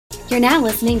You're now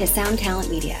listening to Sound Talent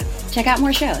Media. Check out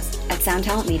more shows at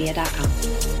soundtalentmedia.com.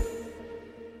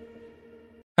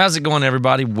 How's it going,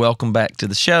 everybody? Welcome back to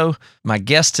the show. My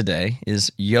guest today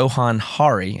is Johann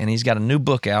Hari, and he's got a new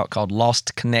book out called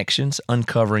Lost Connections,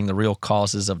 Uncovering the Real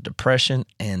Causes of Depression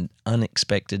and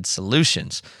Unexpected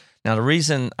Solutions. Now, the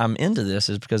reason I'm into this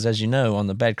is because, as you know, on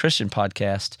the Bad Christian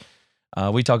podcast,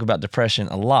 we talk about depression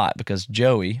a lot because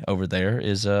Joey over there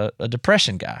is a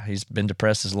depression guy. He's been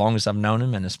depressed as long as I've known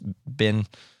him, and it's been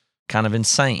kind of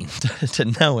insane to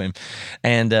know him.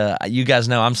 And you guys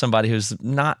know I'm somebody who's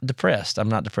not depressed. I'm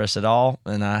not depressed at all,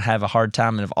 and I have a hard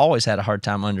time, and I've always had a hard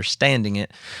time understanding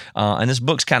it. And this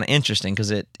book's kind of interesting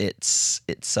because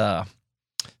it's I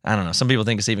don't know, some people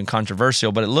think it's even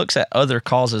controversial, but it looks at other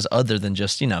causes other than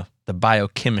just, the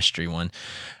biochemistry one.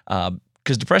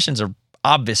 Because depressions are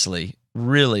obviously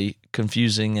really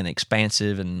confusing and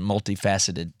expansive and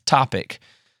multifaceted topic.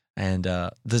 And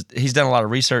he's done a lot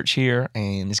of research here,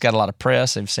 and he's got a lot of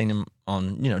press. I've seen him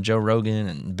on, Joe Rogan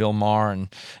and Bill Maher and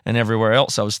everywhere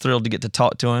else. So I was thrilled to get to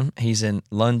talk to him. He's in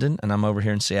London, and I'm over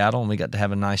here in Seattle, and we got to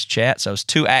have a nice chat. So it's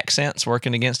two accents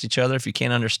working against each other. If you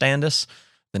can't understand us,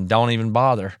 then don't even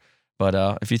bother.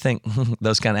 But if you think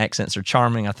those kind of accents are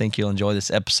charming, I think you'll enjoy this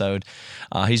episode.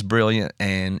 He's brilliant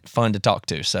and fun to talk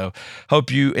to. So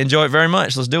hope you enjoy it very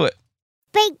much. Let's do it.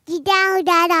 Break it down,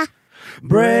 Dada.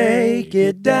 Break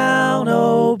it down,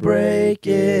 oh, break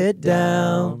it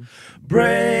down.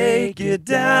 Break it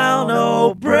down,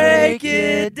 oh, break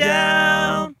it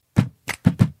down.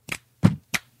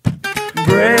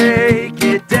 Break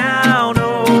it down,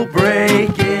 oh,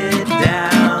 break it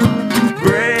down.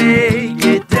 Break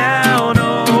it down,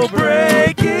 oh,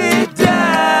 break it down.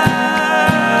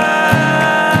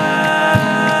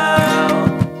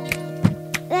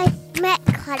 Let's make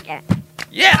color.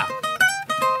 Yeah.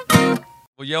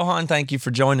 Well, Johann, thank you for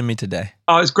joining me today.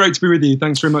 Oh, it's great to be with you.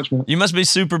 Thanks very much, Matt. You must be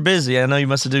super busy. I know you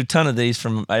must have done a ton of these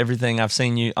from everything I've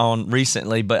seen you on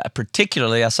recently, but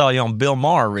particularly I saw you on Bill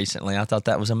Maher recently. I thought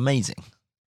that was amazing.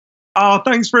 Oh,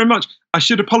 thanks very much. I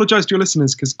should apologize to your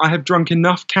listeners because I have drunk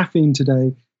enough caffeine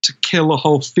today to kill a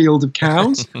whole field of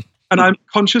cows. And I'm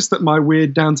conscious that my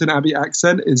weird Downton Abbey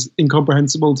accent is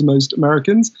incomprehensible to most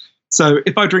Americans. So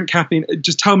if I drink caffeine,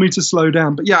 just tell me to slow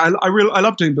down. But yeah, I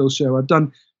love doing Bill's show.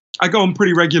 I go on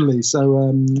pretty regularly,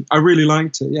 so I really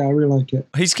liked it. Yeah, I really like it.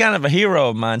 He's kind of a hero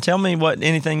of mine. Tell me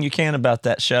anything you can about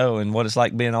that show and what it's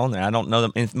like being on there. I don't know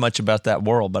much about that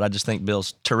world, but I just think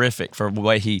Bill's terrific for the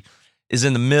way he is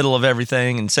in the middle of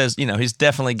everything and says, he's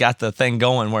definitely got the thing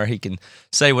going where he can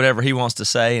say whatever he wants to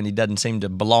say and he doesn't seem to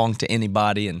belong to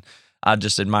anybody, and I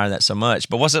just admire that so much.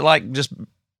 But what's it like just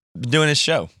doing his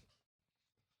show?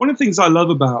 One of the things I love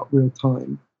about Real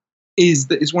Time is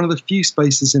that it's one of the few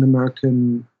spaces in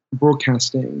American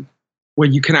broadcasting where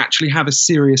you can actually have a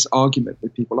serious argument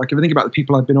with people. Like if I think about the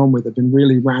people I've been on with, have been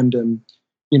really random.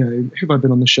 Who have I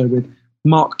been on the show with?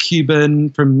 Mark Cuban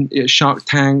from Shark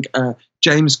Tank,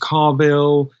 James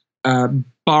Carville,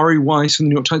 Bari Weiss from the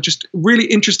New York Times, just really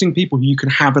interesting people who you can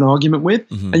have an argument with.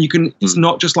 Mm-hmm. And it's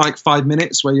not just like 5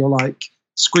 minutes where you're like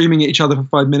screaming at each other for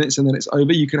 5 minutes and then it's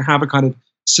over. You can have a kind of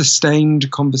sustained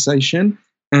conversation.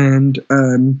 And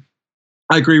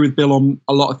I agree with Bill on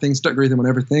a lot of things, don't agree with him on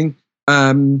everything.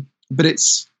 But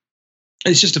it's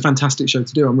just a fantastic show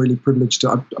to do. I'm really privileged to.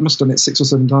 I must have done it 6 or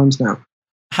 7 times now.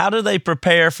 How do they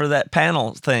prepare for that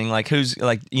panel thing? Like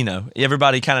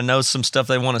everybody kind of knows some stuff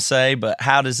they want to say, but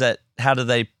how do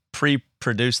they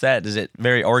pre-produce that? Is it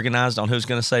very organized on who's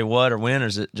going to say what or when, or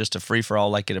is it just a free-for-all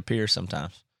like it appears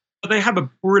sometimes? They have a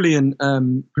brilliant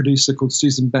producer called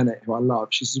Susan Bennett, who I love.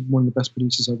 She's one of the best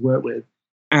producers I've worked with.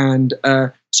 And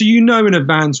so in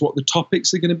advance what the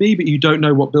topics are going to be, but you don't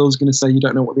know what Bill's going to say. You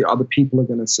don't know what the other people are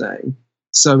going to say.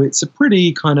 So it's a pretty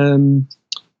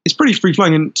it's pretty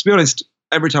free-flowing. And to be honest,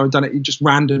 every time I've done it, just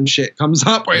random shit comes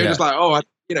up where you're just like,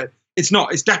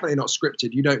 it's definitely not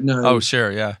scripted. You don't know. Oh,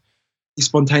 sure, yeah. It's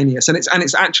spontaneous, and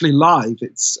it's actually live.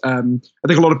 It's I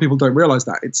think a lot of people don't realize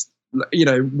that it's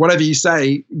whatever you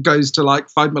say goes to like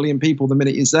 5 million people the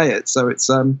minute you say it. So it's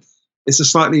a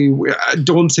slightly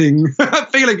daunting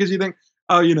feeling because you think,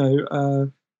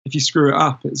 if you screw it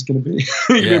up, it's going to be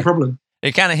be a problem.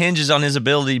 It kind of hinges on his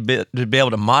ability to be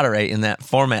able to moderate in that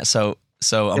format. So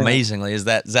amazingly, is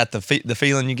that the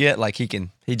feeling you get? Like he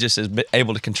just is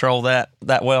able to control that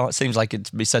well. It seems like it'd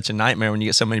be such a nightmare when you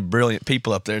get so many brilliant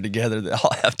people up there together that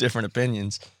all have different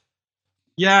opinions.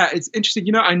 Yeah, it's interesting.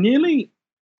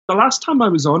 The last time I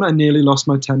was on, I nearly lost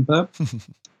my temper.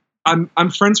 I'm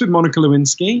friends with Monica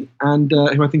Lewinsky, and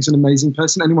who I think is an amazing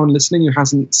person. Anyone listening who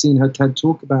hasn't seen her TED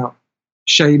Talk about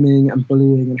shaming and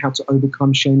bullying and how to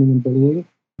overcome shaming and bullying,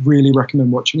 really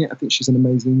recommend watching it. I think she's an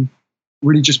amazing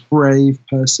really just brave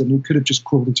person who could have just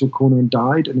crawled into a corner and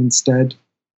died, and instead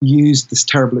used this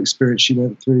terrible experience she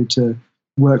went through to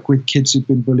work with kids who've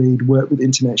been bullied, work with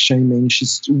internet shaming.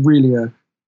 She's really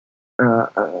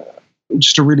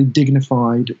just a really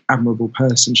dignified, admirable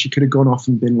person. She could have gone off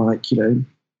and been like,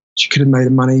 she could have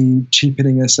made money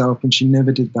cheapening herself, and she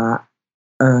never did that.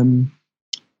 And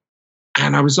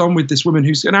I was on with this woman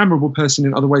who's an admirable person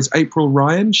in other ways, April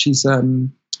Ryan. She's a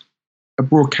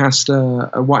broadcaster,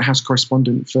 a White House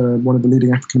correspondent for one of the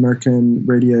leading African-American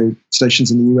radio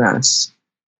stations in the US.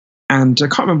 And I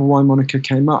can't remember why Monica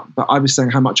came up, but I was saying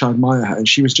how much I admire her. And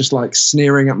she was just like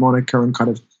sneering at Monica and kind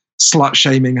of slut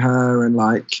shaming her and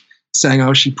like saying,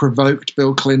 oh, she provoked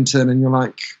Bill Clinton. And you're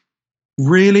like,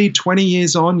 really? 20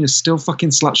 years on, you're still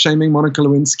fucking slut shaming Monica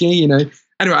Lewinsky? Anyway,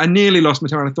 I nearly lost my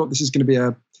temper, and I thought this is going to be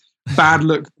a bad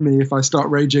look for me if I start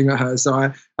raging at her. So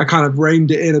I kind of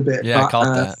reined it in a bit. Yeah, I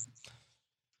caught that.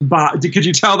 But could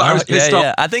you tell that I was pissed off?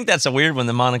 Yeah, I think that's a weird one,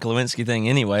 the Monica Lewinsky thing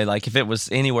anyway. Like if it was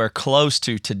anywhere close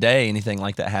to today, anything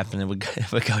like that happened, it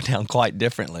would go down quite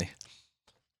differently.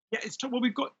 Yeah, well,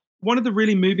 we've got one of the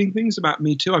really moving things about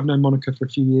Me Too. I've known Monica for a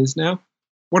few years now.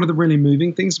 One of the really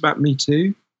moving things about Me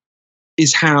Too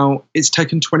is how it's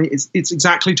taken it's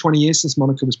exactly 20 years since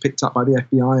Monica was picked up by the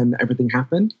FBI and everything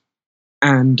happened.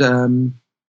 And,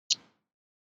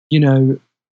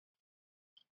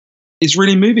 it's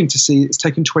really moving to see it's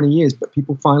taken 20 years, but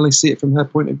people finally see it from her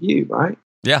point of view, right?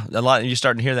 Yeah, a lot. You're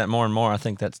starting to hear that more and more. I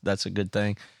think that's a good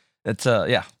thing. It's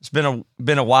it's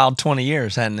been a wild 20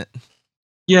 years, hasn't it?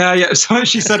 Yeah. So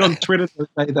she said on Twitter the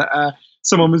other day that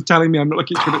someone was telling me, I'm not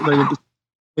looking at Twitter at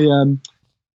the moment,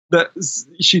 that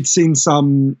she'd seen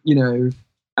some,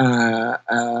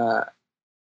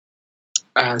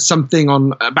 something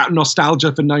about nostalgia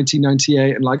for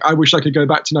 1998, and like, I wish I could go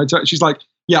back to 1998. She's like,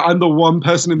 yeah, I'm the one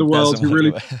person in the world who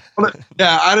really,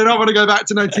 I do not want to go back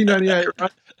to 1998,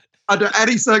 right? Under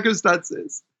any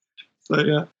circumstances. So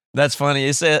yeah, that's funny.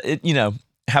 It's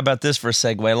how about this for a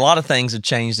segue? A lot of things have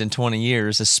changed in 20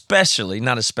 years,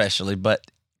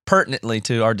 but pertinently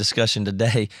to our discussion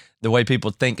today, the way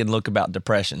people think and look about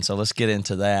depression. So let's get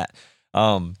into that.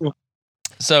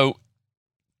 So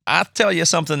I'll tell you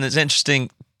something that's interesting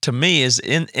to me is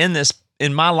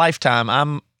in my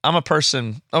lifetime, I'm a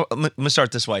person. Oh, let me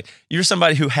start this way. You're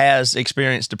somebody who has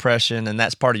experienced depression, and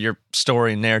that's part of your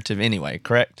story and narrative anyway,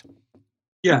 correct?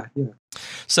 Yeah.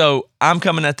 So I'm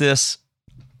coming at this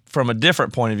from a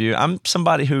different point of view. I'm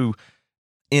somebody who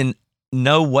in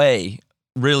no way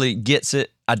really gets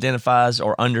it, identifies,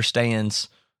 or understands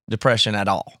depression at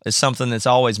all. It's something that's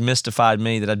always mystified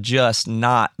me that I've just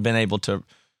not been able to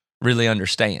really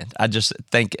understand. I just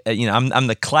think, I'm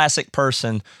the classic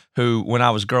person who, when I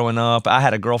was growing up, I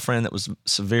had a girlfriend that was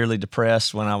severely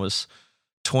depressed when I was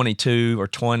 22 or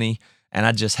 20, and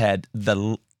I just had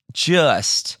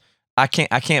I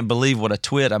can't believe what a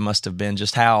twit I must have been,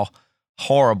 just how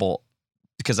horrible,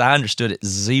 because I understood it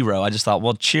zero. I just thought,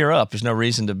 well, cheer up. There's no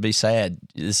reason to be sad.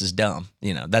 This is dumb.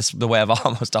 That's the way I've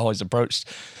almost always approached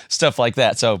stuff like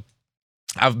that. So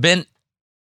I've been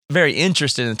very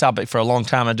interested in the topic for a long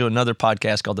time. I do another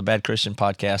podcast called the Bad Christian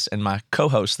Podcast, and my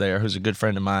co-host there, who's a good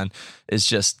friend of mine, is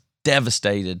just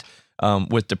devastated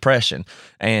with depression,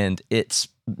 and it's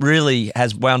really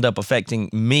has wound up affecting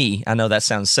me. I know that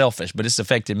sounds selfish, but it's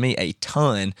affected me a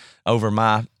ton over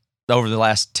the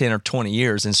last 10 or 20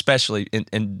 years, and especially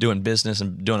in doing business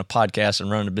and doing a podcast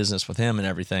and running a business with him and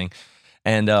everything.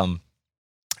 And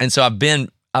so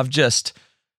I've just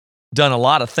done a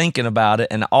lot of thinking about it,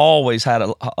 and always had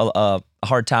a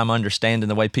hard time understanding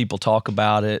the way people talk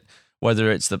about it,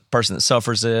 whether it's the person that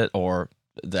suffers it or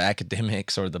the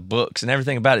academics or the books and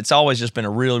everything about it. It's always just been a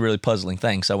really, really puzzling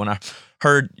thing. So when I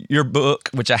heard your book,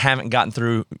 which I haven't gotten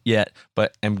through yet,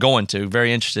 but am going to,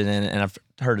 very interested in it, and I've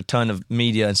heard a ton of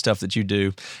media and stuff that you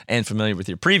do and familiar with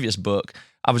your previous book,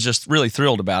 I was just really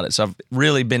thrilled about it. So I've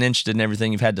really been interested in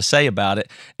everything you've had to say about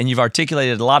it, and you've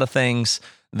articulated a lot of things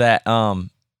that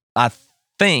I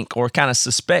think or kind of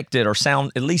suspected or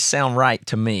sound right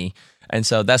to me. And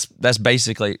so that's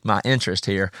basically my interest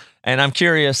here. And I'm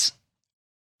curious,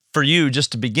 for you,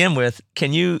 just to begin with,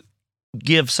 can you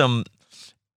give some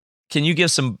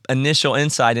initial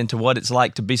insight into what it's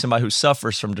like to be somebody who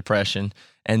suffers from depression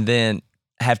and then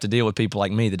have to deal with people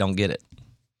like me that don't get it?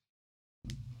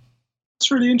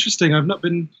 It's really interesting. I've not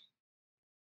been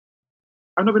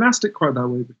asked it quite that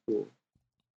way before.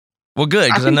 Well, good,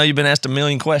 because I know you've been asked a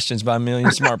million questions by a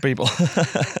million smart people.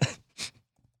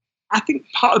 I think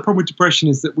part of the problem with depression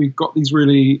is that we've got these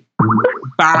really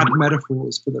bad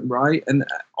metaphors for them, right? And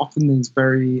often these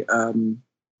very, I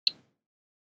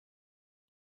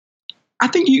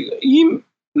think you,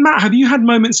 Matt, have you had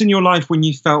moments in your life when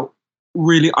you felt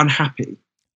really unhappy?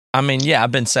 I mean, yeah,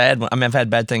 I've been sad. I mean, I've had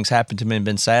bad things happen to me and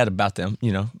been sad about them,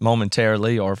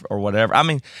 momentarily or whatever. I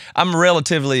mean, I'm a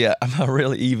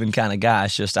really even kind of guy.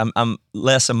 It's just I'm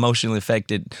less emotionally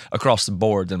affected across the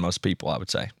board than most people, I would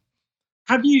say.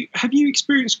 Have you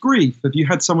experienced grief? Have you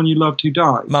had someone you loved who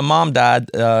died? My mom died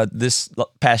this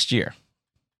past year.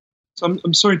 So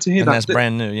I'm sorry to hear and that. That's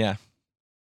brand new, yeah.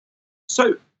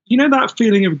 So that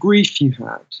feeling of grief you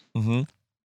had. Mm-hmm.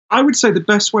 I would say the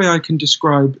best way I can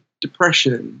describe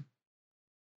depression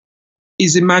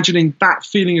is imagining that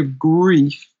feeling of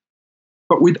grief,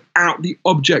 but without the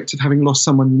object of having lost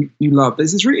someone you love.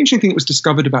 There's this really interesting thing that was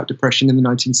discovered about depression in the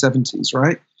 1970s,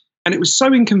 right? And it was so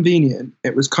inconvenient,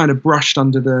 it was kind of brushed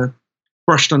under the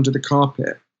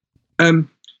carpet.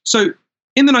 So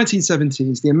in the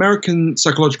 1970s, the American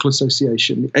Psychological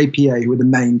Association, the APA, who were the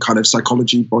main kind of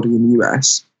psychology body in the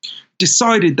US,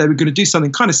 decided they were going to do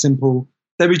something kind of simple.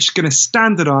 They were just going to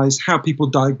standardize how people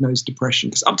diagnose depression.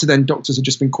 Because up to then, doctors had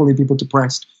just been calling people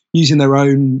depressed using their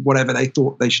own whatever they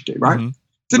thought they should do, right? Mm-hmm.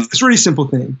 So it's a really simple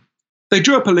thing. They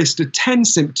drew up a list of 10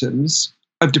 symptoms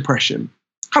of depression.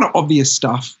 Kind of obvious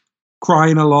stuff.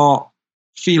 Crying a lot,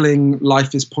 feeling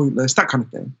life is pointless, that kind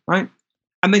of thing, right?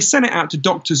 And they sent it out to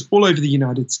doctors all over the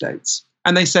United States.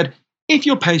 And they said, if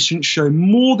your patients show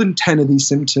more than 10 of these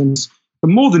symptoms for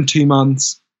more than 2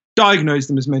 months, diagnose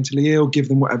them as mentally ill, give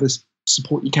them whatever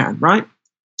support you can, right?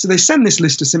 So they send this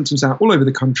list of symptoms out all over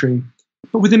the country.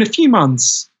 But within a few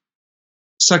months,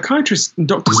 psychiatrists and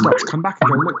doctors start to come back and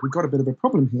go, look, we've got a bit of a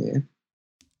problem here.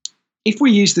 If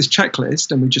we use this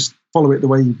checklist and we just follow it the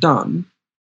way you've done,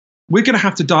 we're going to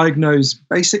have to diagnose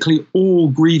basically all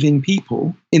grieving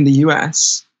people in the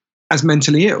US as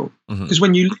mentally ill. Because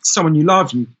when you lose someone you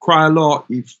love, you cry a lot,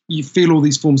 you feel all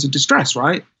these forms of distress,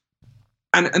 right?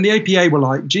 And the APA were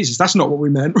like, Jesus, that's not what we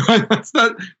meant, right?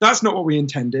 That's not what we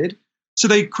intended. So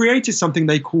they created something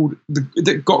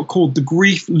that got called the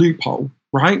grief loophole,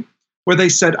 right? Where they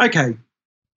said, okay,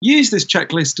 use this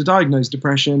checklist to diagnose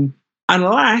depression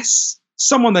unless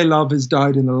someone they love has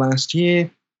died in the last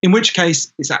year, in which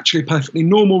case it's actually a perfectly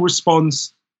normal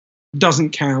response, doesn't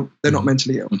count, they're not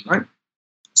mentally ill, right?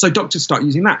 So doctors start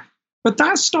using that. But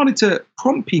that started to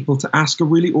prompt people to ask a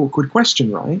really awkward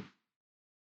question, right?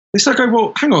 They start going,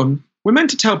 well, hang on, we're meant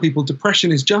to tell people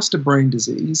depression is just a brain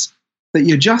disease, that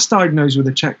you're just diagnosed with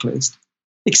a checklist,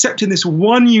 except in this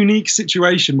one unique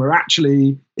situation where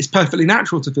actually it's perfectly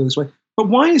natural to feel this way. But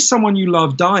why is someone you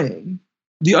love dying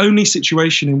the only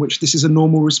situation in which this is a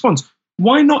normal response?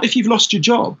 Why not if you've lost your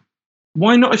job?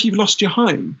 Why not if you've lost your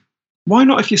home? Why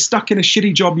not if you're stuck in a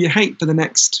shitty job you hate for the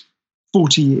next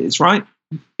 40 years, right?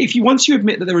 Once you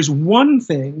admit that there is one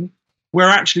thing where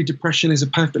actually depression is a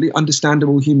perfectly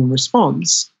understandable human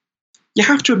response, you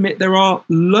have to admit there are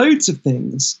loads of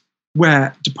things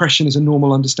where depression is a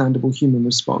normal, understandable human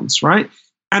response, right?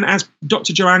 And as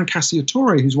Dr. Joanne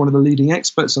Cacciatore, who's one of the leading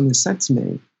experts on this, said to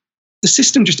me, the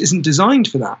system just isn't designed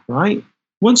for that, right?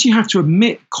 Once you have to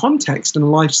admit context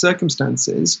and life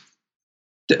circumstances,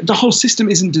 the whole system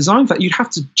isn't designed for that. You'd have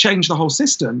to change the whole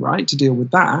system, right, to deal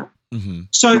with that. Mm-hmm.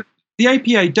 So the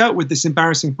APA dealt with this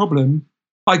embarrassing problem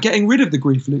by getting rid of the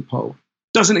grief loophole.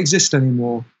 Doesn't exist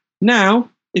anymore. Now,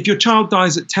 if your child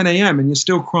dies at 10 a.m. and you're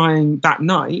still crying that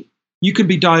night, you can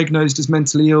be diagnosed as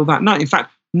mentally ill that night. In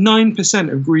fact,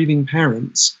 9% of grieving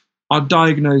parents are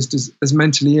diagnosed as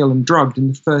mentally ill and drugged in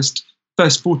the first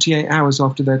 48 hours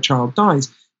after their child dies.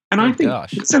 And I think,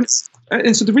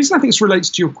 and so the reason I think this relates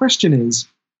to your question is,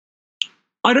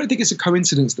 I don't think it's a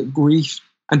coincidence that grief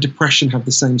and depression have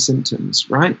the same symptoms,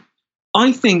 right?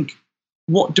 I think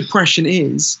what depression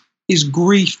is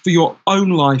grief for your own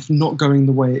life not going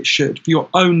the way it should, for your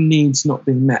own needs not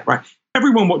being met, right?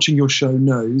 Everyone watching your show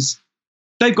knows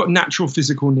they've got natural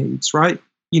physical needs, right?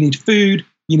 You need food,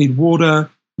 you need water,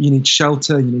 you need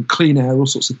shelter, you need clean air, all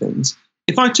sorts of things.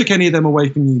 If I took any of them away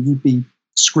from you, you'd be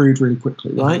screwed really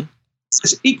quickly, right? So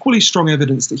there's equally strong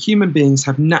evidence that human beings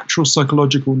have natural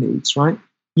psychological needs, right?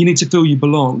 You need to feel you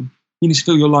belong. You need to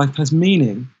feel your life has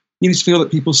meaning. You need to feel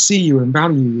that people see you and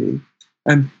value you.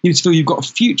 You need to feel you've got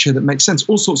a future that makes sense.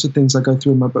 All sorts of things I go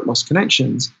through in my book, Lost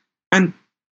Connections. And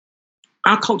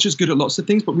our culture is good at lots of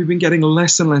things, but we've been getting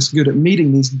less and less good at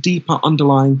meeting these deeper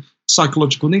underlying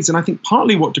psychological needs. And I think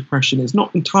partly what depression is,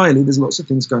 not entirely, there's lots of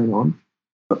things going on,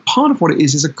 but part of what it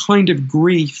is a kind of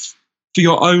grief for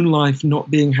your own life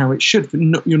not being how it should, for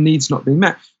your needs not being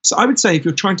met. So I would say if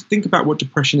you're trying to think about what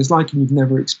depression is like and you've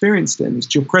never experienced it, and it's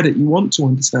to your credit, you want to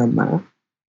understand that,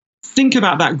 think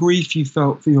about that grief you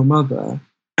felt for your mother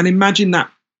and imagine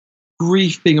that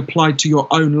grief being applied to your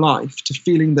own life, to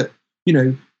feeling that, you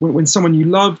know, when someone you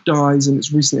love dies, and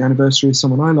it's recently anniversary of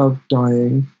someone I love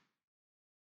dying,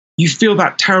 you feel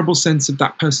that terrible sense of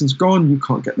that person's gone, you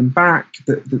can't get them back.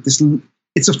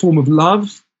 It's a form of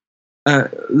love,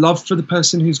 love for the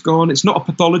person who's gone. It's not a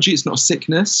pathology, it's not a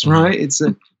sickness, right? It's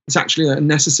actually a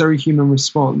necessary human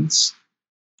response.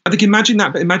 I think imagine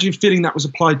that, but imagine feeling that was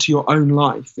applied to your own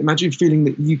life. Imagine feeling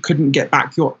that you couldn't get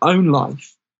back your own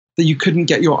life, that you couldn't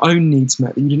get your own needs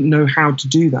met, that you didn't know how to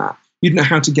do that. You didn't know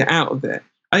how to get out of it.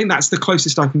 I think that's the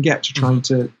closest I can get to trying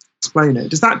to explain it.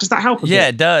 Does that help? Yeah,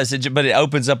 it does. But it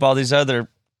opens up all these other,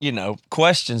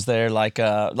 questions there. Like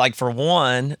for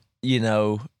one,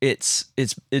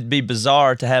 it'd be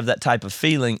bizarre to have that type of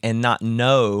feeling and not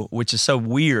know, which is so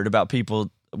weird about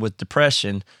people with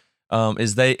depression,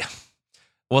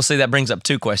 Well, see, that brings up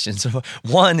two questions.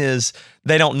 One is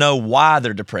they don't know why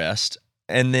they're depressed.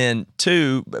 And then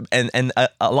two, and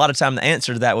a lot of time the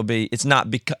answer to that would be it's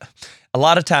not because, a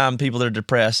lot of time people that are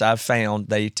depressed, I've found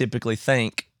they typically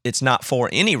think it's not for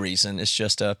any reason. It's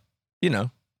just a,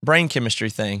 brain chemistry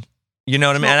thing. You know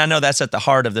what I mean? And I know that's at the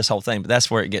heart of this whole thing, but that's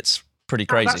where it gets pretty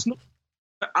crazy.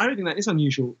 I don't think that is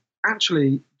unusual.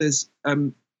 Actually, there's,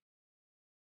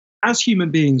 as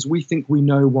human beings, we think we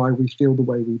know why we feel the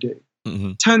way we do.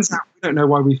 Mm-hmm. Turns out we don't know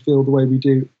why we feel the way we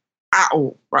do at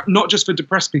all, right? Not just for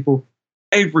depressed people,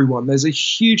 everyone. There's a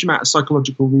huge amount of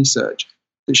psychological research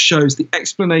that shows the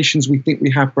explanations we think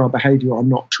we have for our behavior are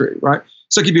not true, right?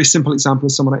 So I'll give you a simple example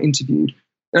of someone I interviewed,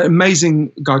 an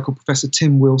amazing guy called Professor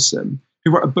Tim Wilson,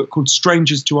 who wrote a book called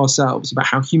Strangers to Ourselves about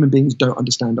how human beings don't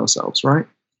understand ourselves, right?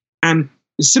 And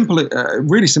a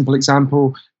really simple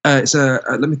example,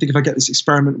 let me think if I get this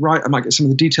experiment right. I might get some of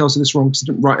the details of this wrong because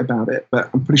I didn't write about it, but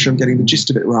I'm pretty sure I'm getting the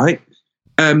gist of it right.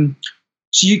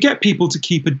 So you get people to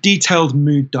keep a detailed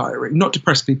mood diary, not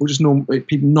depressed people, just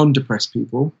non-depressed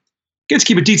people. Get to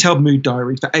keep a detailed mood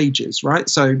diary for ages, right?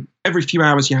 So every few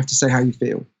hours you have to say how you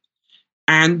feel.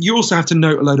 And you also have to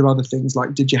note a load of other things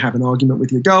like, did you have an argument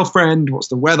with your girlfriend? What's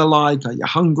the weather like? Are you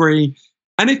hungry?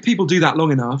 And if people do that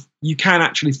long enough, you can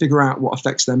actually figure out what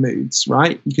affects their moods,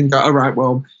 right? You can go, all right,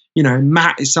 well,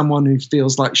 Matt is someone who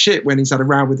feels like shit when he's had a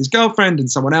row with his girlfriend, and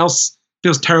someone else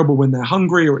feels terrible when they're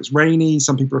hungry or it's rainy.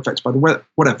 Some people are affected by the weather,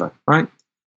 whatever, right?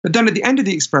 But then at the end of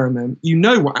the experiment, you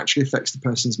know what actually affects the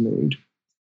person's mood.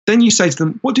 Then you say to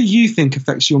them, what do you think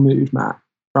affects your mood, Matt?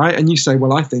 Right? And you say,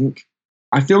 well, I think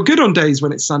I feel good on days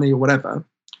when it's sunny or whatever.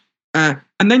 And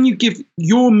then you give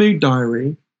your mood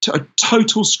diary to a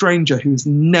total stranger who's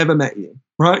never met you,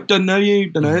 right? Don't know you,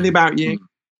 don't know anything about you.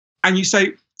 And you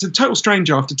say to a total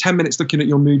stranger after 10 minutes looking at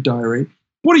your mood diary,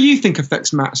 what do you think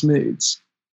affects Matt's moods?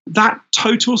 That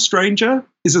total stranger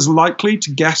is as likely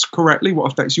to guess correctly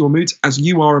what affects your moods as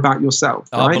you are about yourself.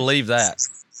 Right? I believe that.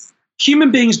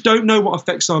 Human beings don't know what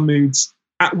affects our moods.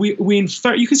 We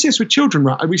infer. You can see this with children,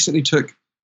 right? I recently took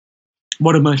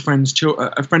one of my friends,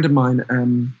 a friend of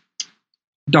mine,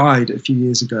 died a few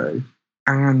years ago,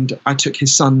 and I took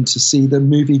his son to see the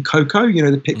movie Coco.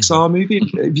 The Pixar movie.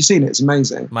 Have you seen it? It's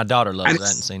amazing. My daughter loves that. I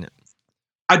haven't seen it.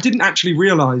 I didn't actually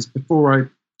realize before I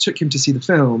took him to see the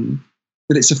film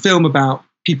that it's a film about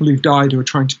people who've died who are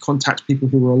trying to contact people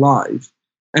who are alive.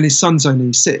 And his son's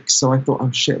only 6, so I thought,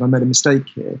 oh shit, I made a mistake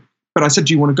here. But I said,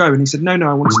 do you want to go? And he said, no,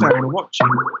 I want to stay, I want to watch it.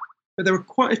 But there were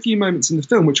quite a few moments in the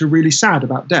film which were really sad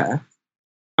about death.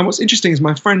 And what's interesting is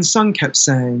my friend's son kept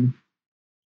saying,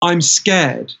 I'm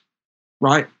scared,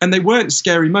 right? And they weren't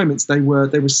scary moments, they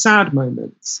were sad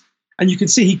moments. And you could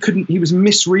see he was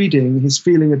misreading his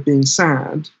feeling of being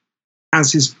sad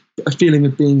as a feeling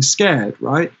of being scared,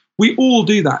 right? We all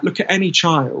do that. Look at any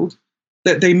child,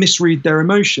 that they misread their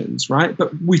emotions, right?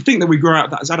 But we think that we grow out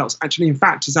of that as adults. Actually, in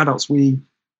fact, as adults, we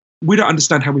don't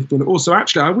understand how we feel. Also,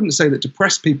 actually, I wouldn't say that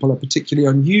depressed people are particularly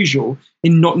unusual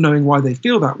in not knowing why they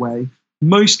feel that way.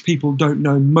 Most people don't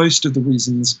know most of the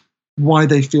reasons why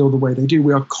they feel the way they do.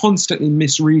 We are constantly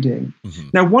misreading. Mm-hmm.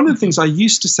 Now, one of the things I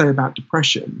used to say about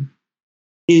depression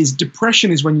is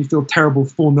when you feel terrible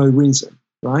for no reason,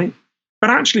 right?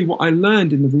 But actually, what I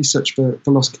learned in the research for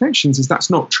Lost Connections is that's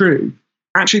not true.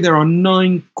 Actually, there are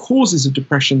 9 causes of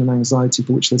depression and anxiety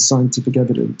for which there's scientific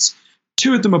evidence.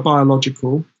 2 of them are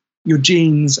biological, your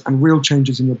genes and real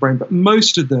changes in your brain, but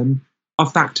most of them are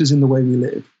factors in the way we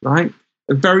live, right?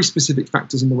 They're very specific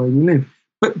factors in the way we live.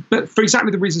 But for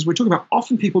exactly the reasons we're talking about,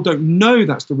 often people don't know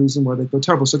that's the reason why they feel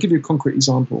terrible. So I'll give you a concrete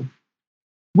example.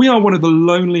 We are one of the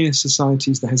loneliest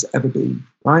societies there has ever been,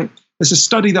 right? There's a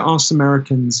study that asks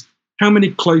Americans, how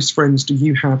many close friends do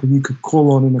you have who you could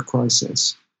call on in a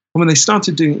crisis? And when they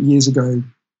started doing it years ago,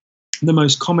 the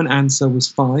most common answer was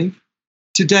 5.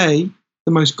 Today,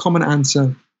 the most common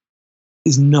answer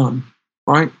is none,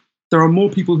 right? There are more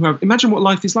people who have, imagine what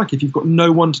life is like if you've got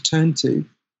no one to turn to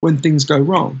when things go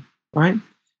wrong, right?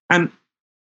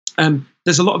 And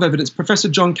there's a lot of evidence. Professor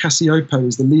John Cacioppo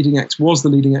was the leading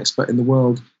expert in the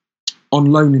world on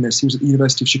loneliness. He was at the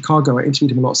University of Chicago. I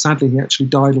interviewed him a lot. Sadly, he actually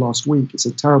died last week. It's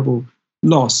a terrible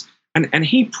loss. And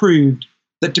he proved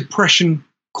that depression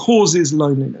causes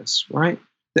loneliness, right?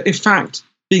 That in fact,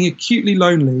 being acutely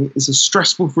lonely is as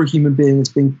stressful for a human being as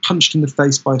being punched in the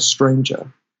face by a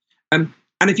stranger. And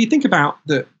if you think about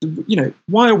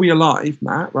why are we alive,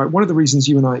 Matt, right? One of the reasons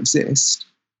you and I exist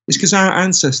is because our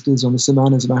ancestors on the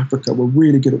savannas of Africa were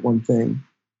really good at one thing.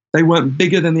 They weren't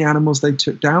bigger than the animals they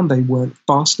took down. They weren't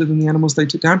faster than the animals they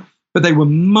took down, but they were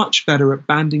much better at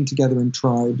banding together in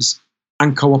tribes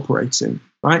and cooperating,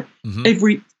 right? Mm-hmm.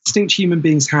 Every instinct human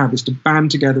beings have is to band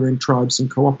together in tribes and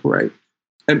cooperate.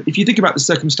 And if you think about the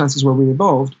circumstances where we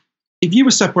evolved, if you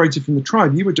were separated from the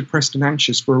tribe, you were depressed and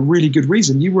anxious for a really good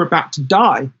reason. You were about to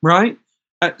die, right?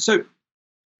 So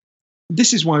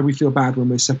this is why we feel bad when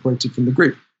we're separated from the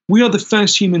group. We are the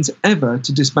first humans ever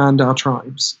to disband our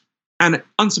tribes. And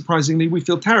unsurprisingly, we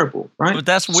feel terrible, right? But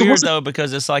that's weird, though,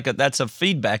 because it's like that's a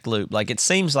feedback loop. Like, it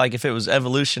seems like if it was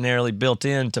evolutionarily built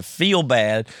in to feel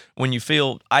bad when you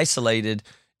feel isolated,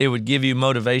 it would give you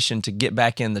motivation to get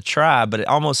back in the tribe. But it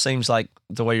almost seems like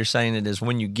the way you're saying it is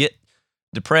when you get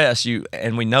depressed,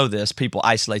 and we know this, people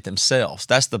isolate themselves.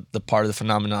 That's the part of the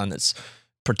phenomenon that's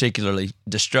particularly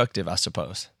destructive, I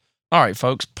suppose. All right,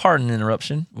 folks, pardon the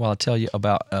interruption while I tell you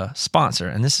about a sponsor.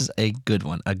 And this is a good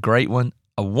one, a great one,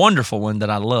 a wonderful one that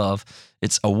I love.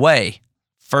 It's Away,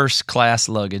 first-class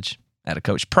luggage at a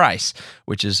coach price,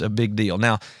 which is a big deal.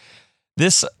 Now,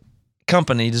 this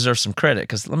company deserves some credit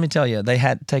because let me tell you, they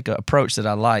had to take an approach that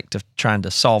I like to trying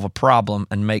to solve a problem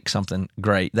and make something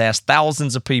great. They asked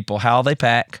thousands of people how they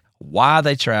pack, why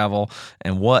they travel,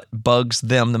 and what bugs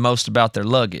them the most about their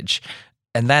luggage.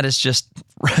 And that is just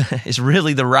is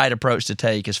really the right approach to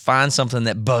take, is find something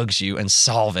that bugs you and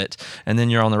solve it, and then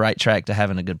you're on the right track to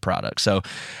having a good product. So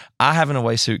I have an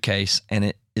Away suitcase, and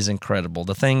it is incredible.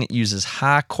 The thing uses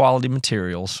high-quality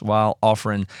materials while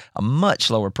offering a much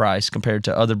lower price compared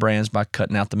to other brands by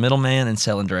cutting out the middleman and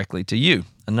selling directly to you.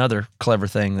 Another clever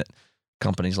thing that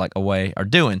companies like Away are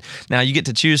doing. Now, you get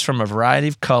to choose from a variety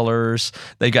of colors.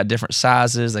 They've got different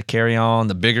sizes. They carry on,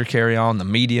 the bigger carry on, the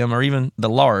medium, or even the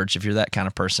large if you're that kind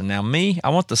of person. Now, me, I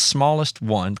want the smallest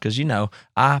one because,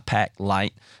 I pack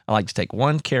light. I like to take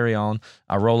one carry-on.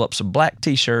 I roll up some black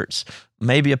T-shirts,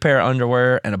 maybe a pair of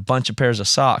underwear, and a bunch of pairs of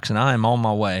socks, and I am on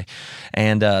my way.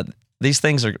 And these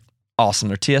things are awesome.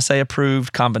 They're TSA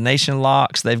approved combination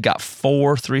locks. They've got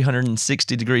 4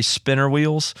 360-degree spinner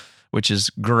wheels, which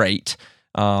is great.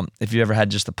 If you ever had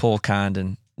just the pull kind,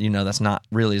 and that's not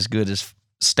really as good as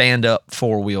stand-up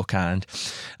 4-wheel kind.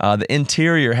 The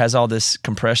interior has all this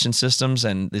compression systems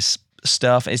and this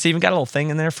stuff. It's even got a little thing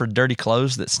in there for dirty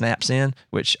clothes that snaps in,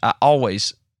 which I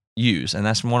always use, and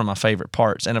that's one of my favorite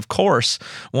parts. And of course,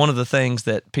 one of the things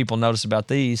that people notice about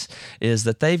these is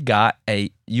that they've got a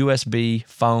USB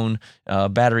phone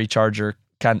battery charger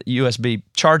kind of USB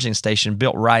charging station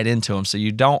built right into them, so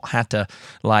you don't have to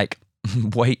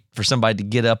wait for somebody to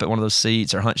get up at one of those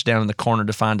seats or hunch down in the corner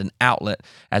to find an outlet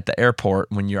at the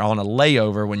airport when you're on a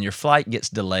layover, when your flight gets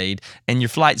delayed, and your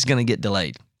flight's going to get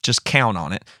delayed. Just count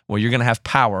on it. Well, you're going to have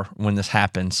power when this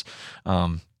happens.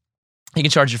 You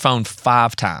can charge your phone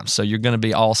 5 times, so you're going to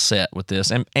be all set with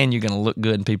this, and you're going to look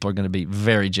good, and people are going to be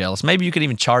very jealous. Maybe you could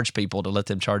even charge people to let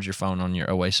them charge your phone on your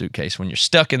Away suitcase. When you're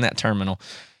stuck in that terminal,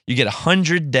 you get a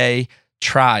 100-day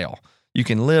trial. You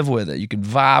can live with it. You can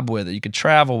vibe with it. You can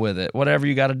travel with it, whatever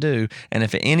you got to do. And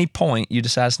if at any point you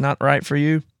decide it's not right for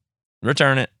you,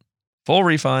 return it. Full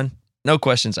refund. No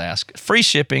questions asked. Free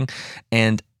shipping.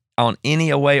 And on any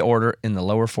Away order in the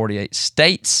lower 48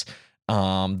 states,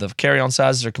 the carry-on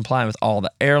sizes are compliant with all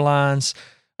the airlines.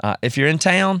 If you're in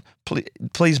town,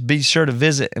 please be sure to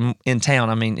visit in town.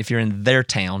 I mean, if you're in their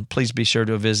town, please be sure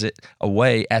to visit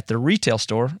Away at the retail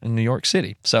store in New York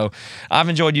City. So I've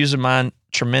enjoyed using mine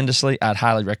tremendously. I'd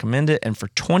highly recommend it. And for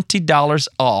 $20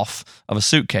 off of a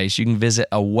suitcase, you can visit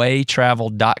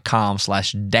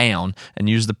awaytravel.com/down and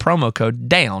use the promo code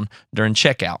DOWN during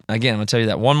checkout. Again, I'm going to tell you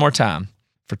that one more time.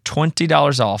 For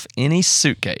 $20 off any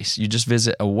suitcase, you just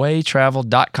visit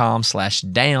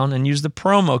awaytravel.com/down and use the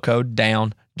promo code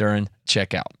DOWN during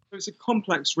checkout. It's a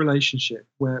complex relationship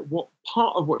where what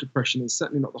part of what depression is,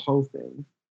 certainly not the whole thing,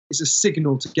 is a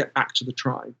signal to get back to the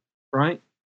tribe, right?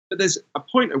 But there's a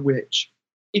point at which,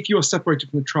 if you're separated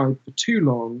from the tribe for too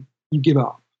long, you give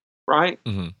up, right?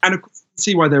 Mm-hmm. And of course, you can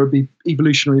see why there would be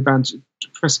evolutionary bands.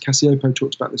 Professor Cacioppo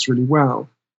talked about this really well.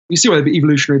 You see why there'd be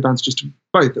evolutionary bands just to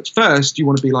both. At first, you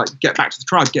want to be like, get back to the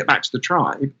tribe, get back to the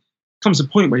tribe. Comes a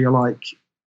point where you're like,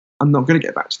 I'm not going to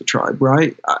get back to the tribe,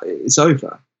 right? It's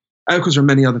over. Of course, there are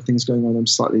many other things going on I'm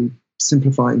slightly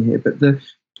simplifying here, but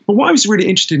what I was really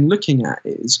interested in looking at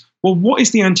is, well, what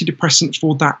is the antidepressant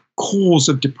for that cause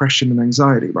of depression and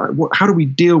anxiety, right? How do we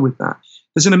deal with that?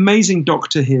 There's an amazing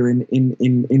doctor here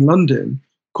in London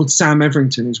called Sam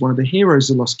Everington, who's one of the heroes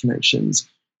of Lost Connections,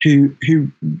 who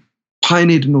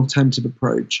pioneered an alternative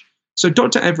approach. So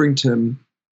Dr. Everington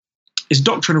is a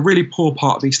doctor in a really poor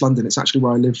part of East London. It's actually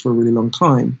where I lived for a really long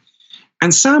time.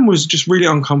 And Sam was just really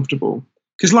uncomfortable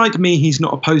because, like me, he's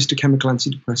not opposed to chemical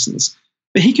antidepressants.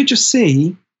 But he could just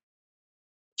see,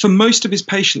 for most of his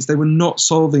patients, they were not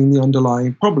solving the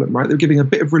underlying problem, right? They were giving a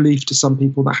bit of relief to some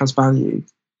people that has value.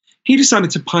 He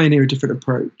decided to pioneer a different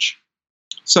approach.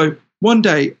 So one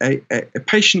day, a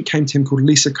patient came to him called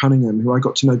Lisa Cunningham, who I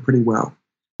got to know pretty well.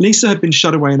 Lisa had been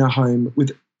shut away in her home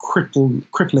with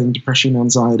crippling depression and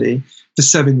anxiety for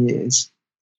 7 years.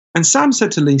 And Sam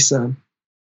said to Lisa,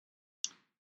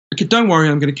 okay, don't worry,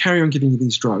 I'm going to carry on giving you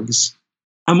these drugs.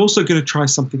 I'm also going to try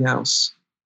something else.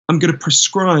 I'm going to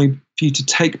prescribe for you to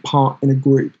take part in a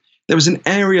group. There was an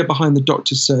area behind the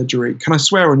doctor's surgery. Can I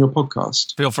swear on your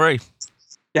podcast? Feel free.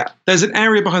 Yeah, there's an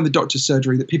area behind the doctor's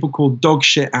surgery that people call Dog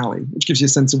Shit Alley, which gives you a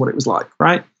sense of what it was like,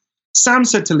 right? Sam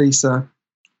said to Lisa,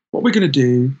 what we're going to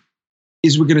do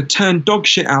is we're going to turn Dog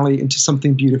Shit Alley into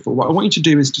something beautiful. What I want you to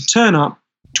do is to turn up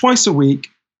twice a week,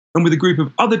 and with a group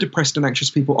of other depressed and anxious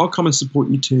people, I'll come and support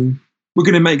you too. We're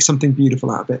going to make something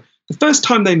beautiful out of it. The first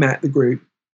time they met, the group,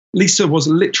 Lisa was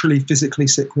literally physically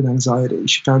sick with anxiety.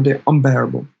 She found it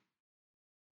unbearable.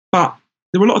 But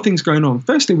there were a lot of things going on.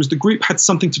 Firstly was the group had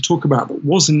something to talk about that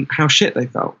wasn't how shit they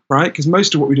felt, right? Because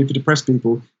most of what we do for depressed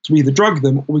people is we either drug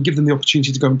them or we give them the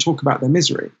opportunity to go and talk about their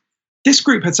misery. This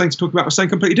group had something to talk about was something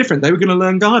completely different. They were going to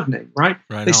learn gardening, right?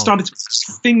 They started to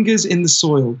put fingers in the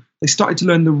soil. They started to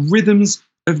learn the rhythms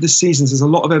of the seasons. There's a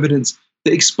lot of evidence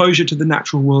that exposure to the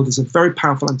natural world is a very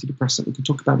powerful antidepressant. We can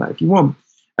talk about that if you want.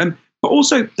 But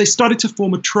also they started to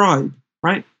form a tribe,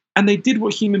 right? And they did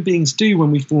what human beings do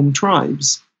when we form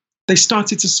tribes. They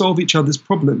started to solve each other's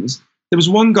problems. There was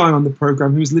one guy on the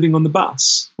program who was living on the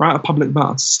bus, right? A public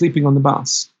bus, sleeping on the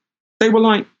bus. They were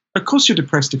like, of course you're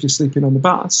depressed if you're sleeping on the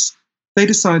bus. They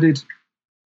decided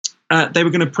they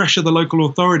were going to pressure the local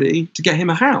authority to get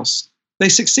him a house. They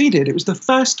succeeded. It was the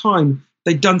first time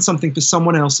they'd done something for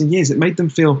someone else in years. It made them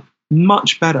feel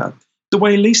much better. The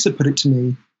way Lisa put it to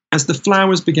me, as the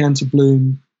flowers began to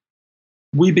bloom,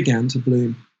 we began to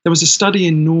bloom. There was a study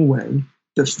in Norway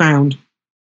that found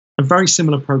a very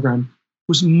similar program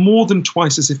was more than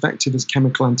twice as effective as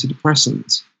chemical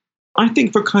antidepressants. I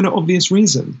think for kind of obvious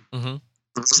reason. Mm-hmm.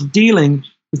 It's dealing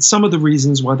with some of the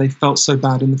reasons why they felt so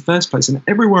bad in the first place. And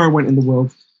everywhere I went in the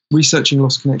world, researching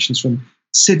Lost Connections from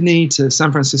Sydney to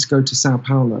San Francisco to Sao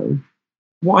Paulo,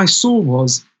 what I saw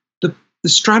was the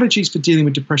strategies for dealing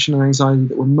with depression and anxiety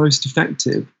that were most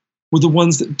effective were the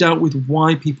ones that dealt with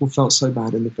why people felt so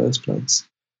bad in the first place.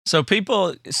 So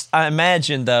people, I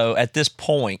imagine, though, at this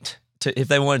point, if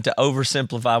they wanted to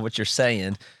oversimplify what you're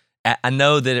saying, I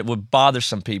know that it would bother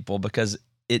some people because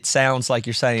it sounds like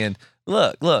you're saying,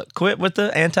 look, quit with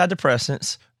the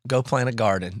antidepressants, go plant a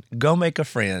garden, go make a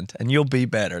friend, and you'll be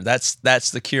better. That's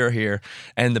the cure here.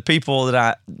 And the people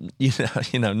that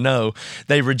I know,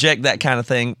 they reject that kind of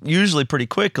thing usually pretty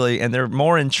quickly, and they're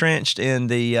more entrenched in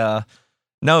the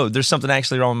no, there's something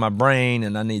actually wrong with my brain,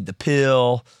 and I need the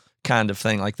pill kind of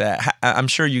thing like that. I'm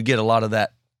sure you get a lot of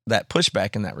that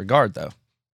pushback in that regard, though.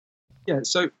 Yeah,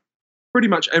 so pretty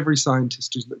much every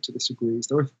scientist who's looked at this agrees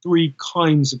there are three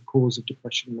kinds of cause of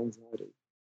depression and anxiety.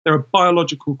 There are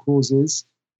biological causes,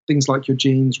 things like your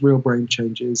genes, real brain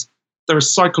changes. There are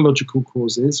psychological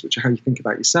causes, which are how you think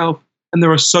about yourself. And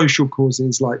there are social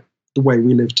causes, like the way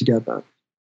we live together.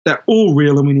 They're all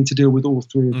real, and we need to deal with all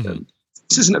three of them.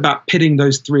 This isn't about pitting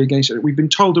those three against each other. We've been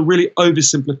told a really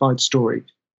oversimplified story.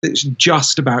 It's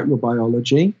just about your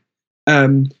biology.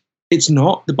 It's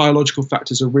not. The biological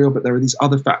factors are real, but there are these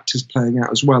other factors playing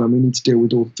out as well, and we need to deal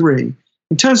with all three.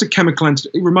 In terms of chemical antidepressants,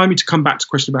 it reminds me to come back to the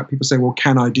question about people saying, well,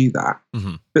 can I do that?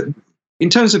 Mm-hmm. But in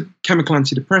terms of chemical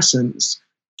antidepressants,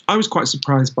 I was quite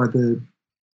surprised by the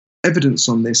evidence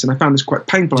on this, and I found this quite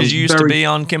painful. Did you used to be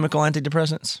on chemical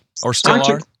antidepressants, or still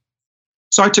are?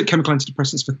 So I took chemical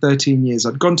antidepressants for 13 years.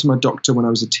 I'd gone to my doctor when I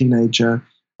was a teenager,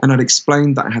 and I'd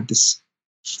explained that I had this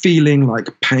feeling like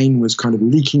pain was kind of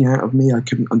leaking out of me. I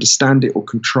couldn't understand it or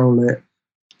control it.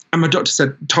 And my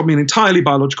doctor told me an entirely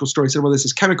biological story. He said, well, there's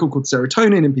this chemical called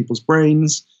serotonin in people's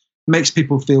brains. It makes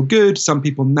people feel good. Some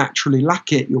people naturally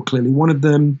lack it. You're clearly one of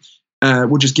them.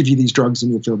 We'll just give you these drugs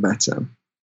and you'll feel better.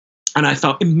 And I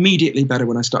felt immediately better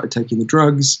when I started taking the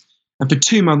drugs. And for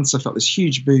 2 months, I felt this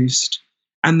huge boost.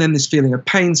 And then this feeling of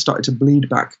pain started to bleed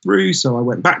back through. So I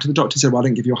went back to the doctor and said, well, I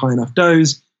didn't give you a high enough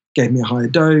dose. gave me a higher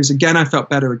dose. Again, I felt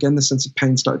better. Again, the sense of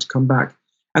pain started to come back.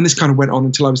 And this kind of went on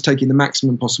until I was taking the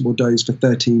maximum possible dose for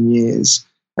 13 years,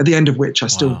 at the end of which I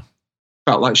still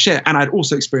felt like shit. And I'd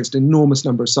also experienced an enormous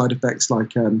number of side effects,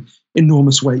 like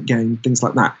enormous weight gain, things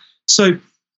like that. So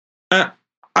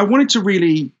I wanted to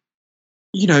really,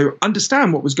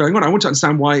 understand what was going on. I wanted to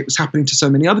understand why it was happening to so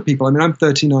many other people. I mean, I'm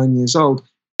 39 years old.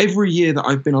 Every year that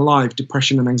I've been alive,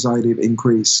 depression and anxiety have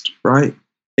increased, right,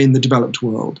 in the developed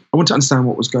world. I wanted to understand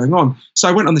what was going on. So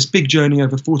I went on this big journey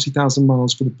over 40,000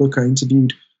 miles for the book. I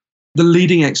interviewed the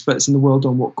leading experts in the world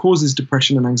on what causes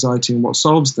depression and anxiety and what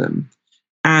solves them.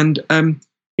 And in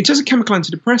terms of chemical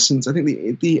antidepressants, I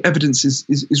think the evidence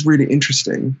is really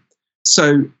interesting.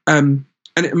 So, and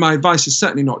my advice is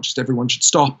certainly not just everyone should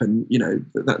stop. And,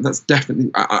 that's definitely,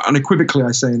 unequivocally,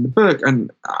 I say in the book, and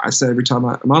I say every time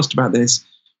I'm asked about this,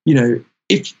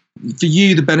 if for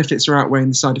you the benefits are outweighing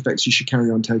the side effects, you should carry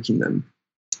on taking them.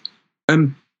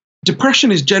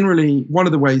 Depression is generally, one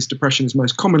of the ways depression is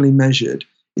most commonly measured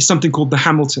is something called the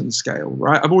Hamilton scale,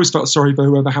 right? I've always felt sorry for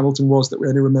whoever Hamilton was that we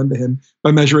only remember him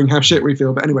by measuring how shit we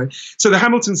feel. But anyway, so the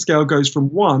Hamilton scale goes from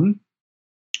 1,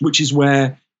 which is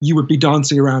where you would be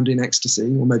dancing around in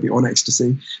ecstasy, or maybe on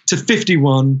ecstasy, to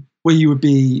 51, where you would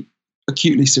be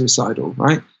acutely suicidal,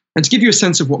 right? And to give you a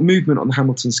sense of what movement on the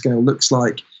Hamilton scale looks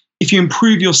like, if you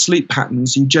improve your sleep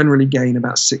patterns, you generally gain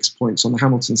about 6 points on the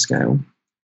Hamilton scale.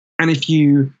 And if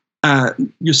your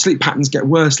sleep patterns get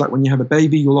worse, like when you have a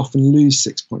baby, you'll often lose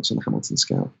 6 points on the Hamilton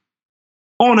scale.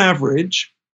 On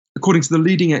average, according to the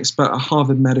leading expert at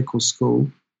Harvard Medical School,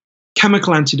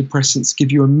 chemical antidepressants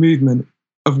give you a movement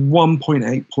of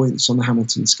 1.8 points on the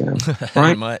Hamilton scale.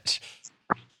 Right? Much.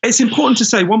 It's important to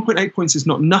say 1.8 points is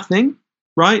not nothing,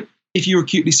 right? If you're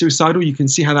acutely suicidal, you can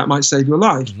see how that might save your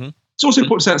life. Mm-hmm. It's also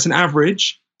important to say that's an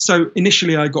average. So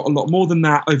initially I got a lot more than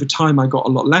that. Over time, I got a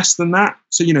lot less than that.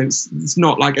 So, it's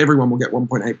not like everyone will get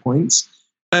 1.8 points.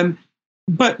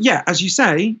 But yeah, as you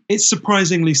say, it's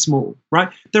surprisingly small, right?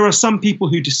 There are some people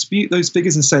who dispute those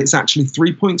figures and say it's actually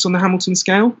 3 points on the Hamilton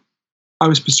scale. I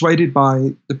was persuaded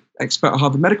by the expert at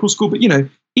Harvard Medical School, but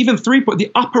even 3 points,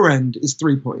 the upper end is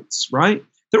 3 points, right?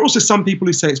 There are also some people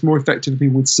who say it's more effective for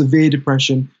people with severe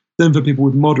depression than for people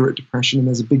with moderate depression, and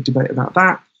there's a big debate about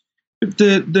that.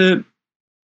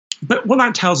 But what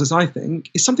that tells us, I think,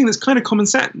 is something that's kind of common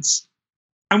sense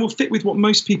and will fit with what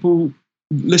most people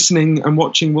listening and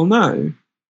watching will know.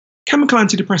 Chemical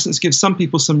antidepressants give some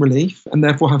people some relief and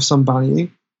therefore have some value,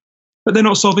 but they're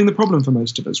not solving the problem for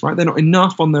most of us, right? They're not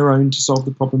enough on their own to solve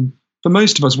the problem. For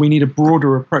most of us, we need a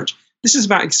broader approach. This is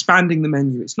about expanding the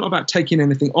menu. It's not about taking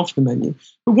anything off the menu.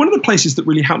 But one of the places that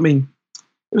really helped me,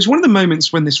 it was one of the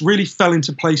moments when this really fell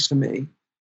into place for me,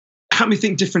 helped me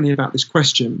think differently about this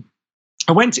question.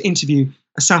 I went to interview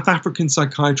a South African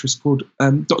psychiatrist called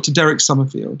Dr. Derek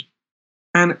Summerfield.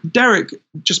 And Derek,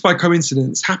 just by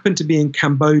coincidence, happened to be in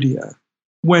Cambodia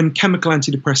when chemical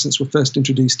antidepressants were first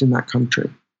introduced in that country.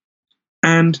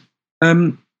 And the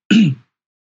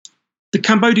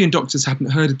Cambodian doctors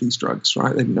hadn't heard of these drugs,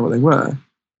 right? They didn't know what they were.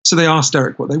 So they asked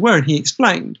Derek what they were, and he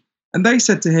explained. And they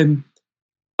said to him,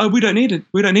 "Oh, we don't need it.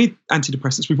 We don't need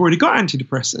antidepressants. We've already got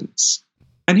antidepressants."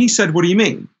 And he said, "What do you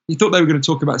mean?" He thought they were going to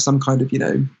talk about some kind of,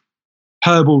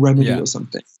 herbal remedy or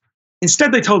something.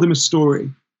 Instead, they told him a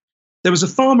story. There was a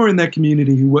farmer in their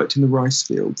community who worked in the rice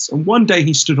fields. And one day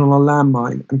he stood on a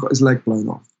landmine and got his leg blown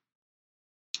off.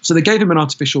 So they gave him an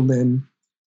artificial limb,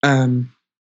 and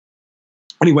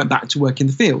he went back to work in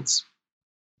the fields.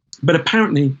 But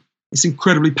apparently, it's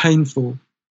incredibly painful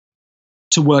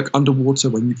to work underwater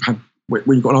when you've got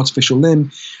an artificial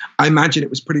limb. I imagine it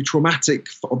was pretty traumatic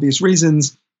for obvious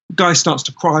reasons. The guy starts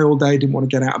to cry all day, didn't want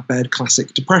to get out of bed,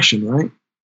 classic depression, right?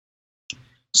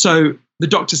 So the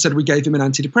doctor said we gave him an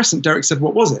antidepressant. Derek said,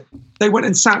 "What was it?" They went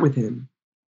and sat with him.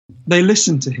 They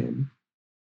listened to him.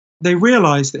 They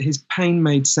realized that his pain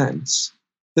made sense,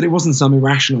 that it wasn't some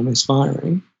irrational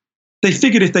misfiring. They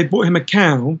figured if they bought him a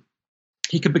cow,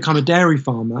 he could become a dairy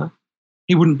farmer.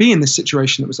 He wouldn't be in this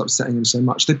situation that was upsetting him so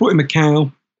much. They bought him a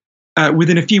cow.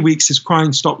 Within a few weeks, his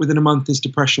crying stopped. Within a month, his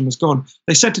depression was gone.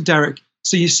 They said to Derek,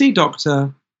 "So you see,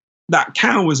 doctor, that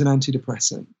cow was an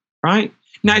antidepressant, right?"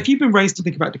 Now, if you've been raised to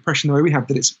think about depression the way we have,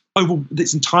 that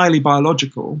it's entirely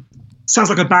biological, sounds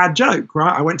like a bad joke,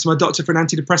 right? I went to my doctor for an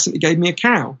antidepressant, he gave me a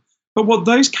cow. But what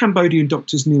those Cambodian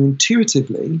doctors knew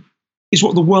intuitively is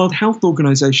what the World Health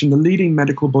Organization, the leading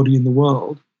medical body in the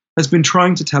world, has been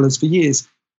trying to tell us for years.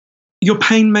 Your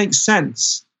pain makes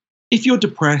sense. If you're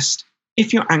depressed,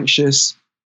 if you're anxious,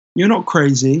 you're not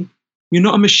crazy. You're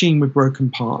not a machine with broken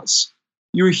parts.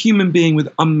 You're a human being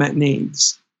with unmet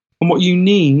needs. And what you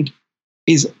need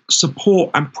is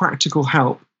support and practical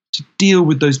help to deal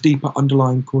with those deeper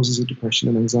underlying causes of depression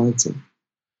and anxiety.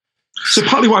 So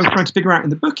partly what I'm trying to figure out in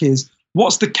the book is,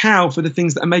 what's the cow for the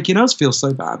things that are making us feel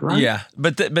so bad, right? Yeah,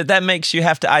 but that makes you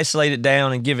have to isolate it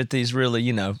down and give it these really,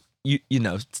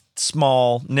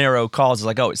 small, narrow causes.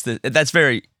 Like, oh, that's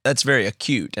very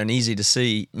acute and easy to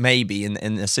see maybe in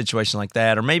a situation like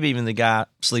that, or maybe even the guy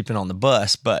sleeping on the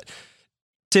bus. But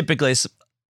typically, it's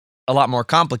a lot more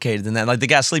complicated than that. Like the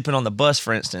guy sleeping on the bus,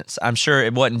 for instance. I'm sure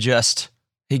it wasn't just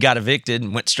he got evicted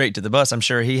and went straight to the bus. I'm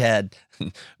sure he had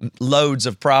loads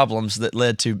of problems that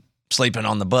led to sleeping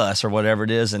on the bus or whatever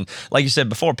it is. And like you said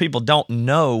before, people don't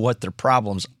know what their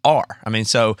problems are. I mean,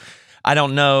 so I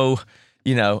don't know,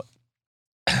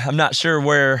 I'm not sure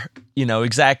where,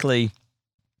 exactly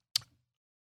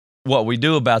what we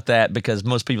do about that, because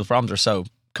most people's problems are so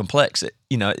complex.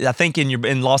 I think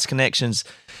in Lost Connections,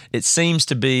 it seems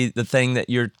to be the thing that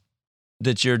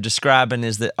you're describing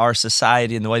is that our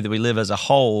society and the way that we live as a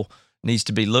whole needs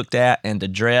to be looked at and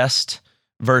addressed,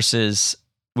 versus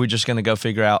we're just going to go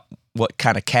figure out what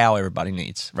kind of cow everybody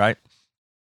needs, right?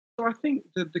 So I think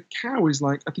that the cow is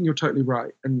I think you're totally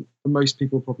right. And for most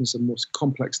people, problems are more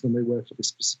complex than they were for this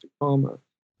specific farmer.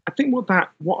 I think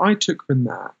what I took from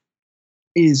that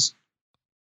is,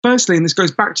 firstly, and this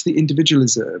goes back to the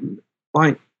individualism,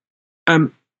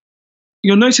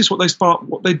 you'll notice what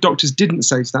the doctors didn't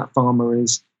say to that farmer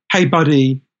is, hey,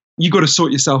 buddy, you got to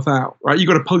sort yourself out, right? You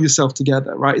got to pull yourself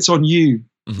together, right? It's on you,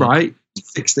 right, to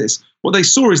fix this. What they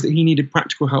saw is that he needed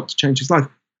practical help to change his life.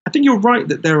 I think you're right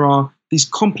that there are these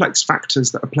complex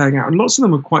factors that are playing out, and lots of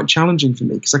them are quite challenging for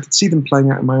me because I could see them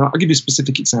playing out in my life. I'll give you a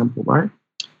specific example, right?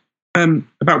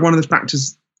 About one of the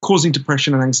factors causing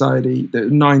depression and anxiety. There are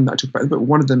 9 that I talked about, but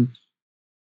one of them,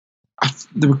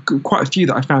 there were quite a few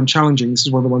that I found challenging. This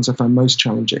is one of the ones I found most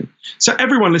challenging. So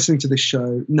everyone listening to this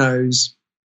show knows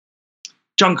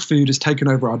junk food has taken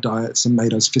over our diets and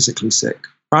made us physically sick,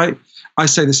 right? I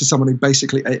say this as someone who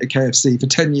basically ate a KFC for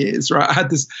 10 years, right? I had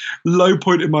this low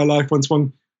point in my life once.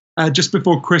 Just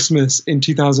before Christmas in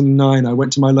 2009, I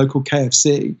went to my local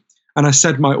KFC and I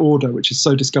said my order, which is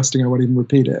so disgusting I won't even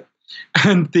repeat it.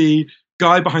 And the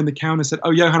guy behind the counter said,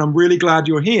 "Oh, Johan, I'm really glad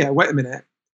you're here. Wait a minute." I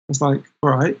was like, all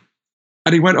right.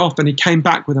 And he went off and he came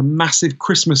back with a massive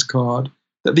Christmas card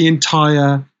that the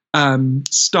entire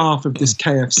staff of this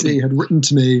KFC had written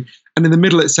to me. And in the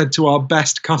middle, it said, "To our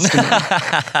best customer."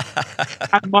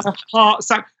 And my heart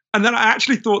sank. And then I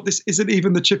actually thought, this isn't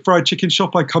even the fried chicken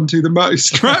shop I come to the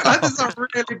most, right? Like, this is a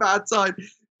really bad sign.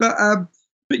 But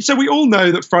so we all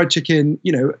know that fried chicken,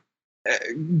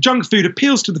 junk food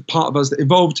appeals to the part of us that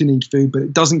evolved to need food, but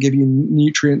it doesn't give you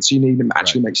nutrients you need and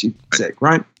actually makes you sick,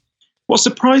 right? What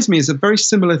surprised me is a very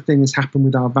similar thing has happened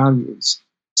with our values.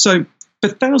 So for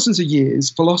thousands of years,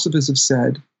 philosophers have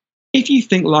said, if you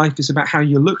think life is about how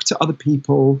you look to other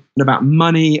people and about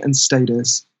money and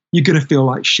status, you're going to feel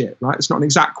like shit, right? It's not an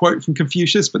exact quote from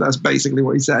Confucius, but that's basically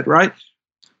what he said, right?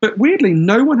 But weirdly,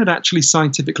 no one had actually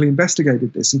scientifically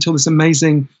investigated this until this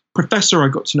amazing professor I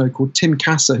got to know called Tim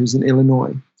Kasser, who's in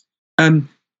Illinois. And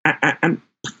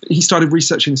he started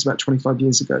researching this about 25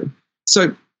 years ago.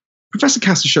 So Professor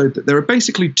Kasser showed that there are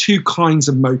basically 2 kinds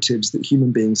of motives that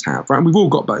human beings have, right? And we've all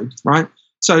got both, right?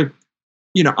 So,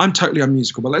 I'm totally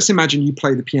unmusical, but let's imagine you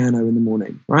play the piano in the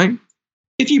morning, right?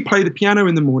 If you play the piano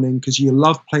in the morning because you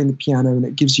love playing the piano and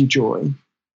it gives you joy,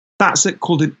 that's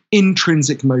called an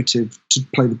intrinsic motive to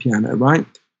play the piano, right?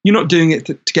 You're not doing it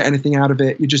to get anything out of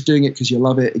it. You're just doing it because you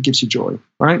love it. It gives you joy,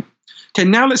 right? Okay,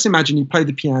 now let's imagine you play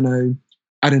the piano,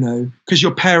 I don't know, because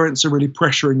your parents are really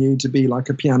pressuring you to be like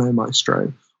a piano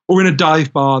maestro, or in a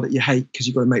dive bar that you hate because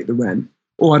you've got to make the rent,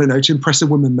 or I don't know, to impress a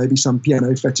woman, maybe some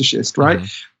piano fetishist, right?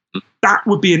 Mm-hmm. That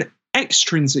would be an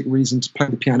extrinsic reason to play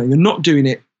the piano. You're not doing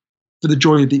it for the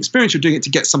joy of the experience. You're doing it to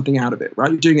get something out of it,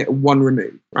 right? You're doing it at one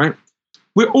remove, right?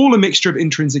 We're all a mixture of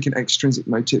intrinsic and extrinsic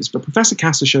motives, but Professor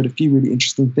Kasser showed a few really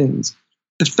interesting things.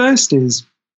 The first is,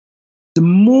 the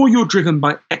more you're driven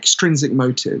by extrinsic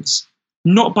motives,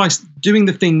 not by doing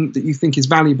the thing that you think is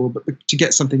valuable, but to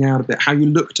get something out of it, how you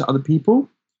look to other people,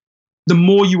 the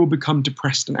more you will become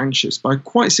depressed and anxious by a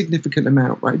quite significant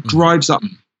amount, right? It drives up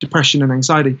depression and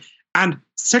anxiety. And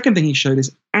second thing he showed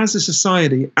is, as a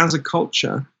society, as a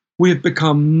culture, we have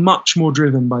become much more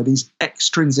driven by these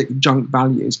extrinsic junk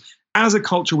values. As a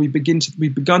culture, we've begun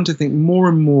to think more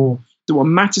and more that what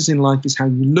matters in life is how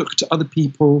you look to other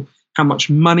people, how much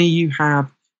money you have,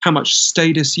 how much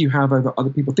status you have over other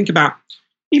people. Think about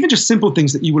even just simple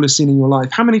things that you will have seen in your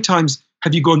life. How many times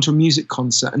have you gone to a music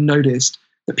concert and noticed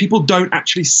that people don't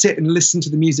actually sit and listen to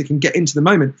the music and get into the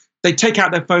moment? They take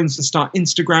out their phones and start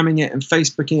Instagramming it and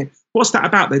Facebooking it. What's that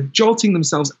about? They're jolting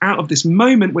themselves out of this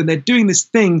moment when they're doing this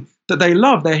thing that they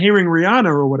love. They're hearing Rihanna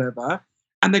or whatever,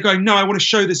 and they're going, no, I want to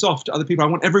show this off to other people. I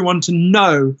want everyone to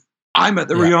know I'm at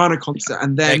the Rihanna concert,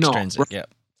 and they're Extrinsic, not. Yeah.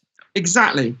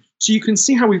 Exactly. So you can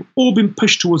see how we've all been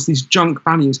pushed towards these junk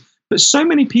values. But so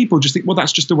many people just think, well,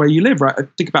 that's just the way you live, right? I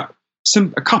think about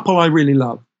a couple I really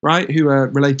love, right, who are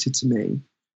related to me.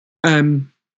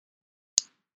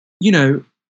 You know,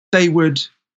 they would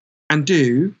and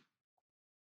do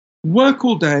work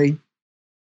all day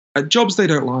at jobs they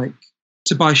don't like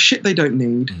to buy shit they don't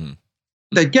need. Mm-hmm.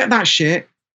 They get that shit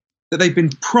that they've been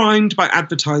primed by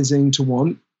advertising to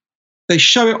want. They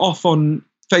show it off on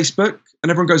Facebook and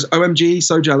everyone goes, OMG,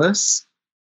 so jealous.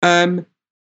 And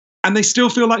they still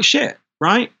feel like shit,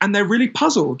 right? And they're really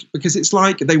puzzled because it's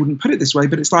like, they wouldn't put it this way,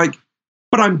 but it's like,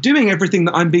 but I'm doing everything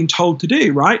that I'm being told to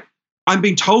do, right? I'm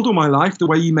being told all my life the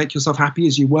way you make yourself happy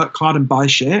is you work hard and buy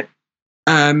shit.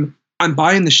 I'm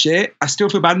buying the shit. I still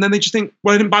feel bad. And then they just think,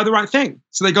 well, I didn't buy the right thing.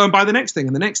 So they go and buy the next thing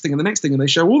and the next thing and the next thing. And they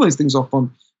show all those things off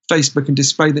on Facebook and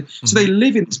display them. Mm-hmm. So they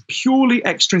live in this purely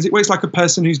extrinsic way. It's like a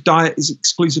person whose diet is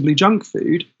exclusively junk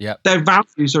food. Yep. Their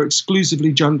values are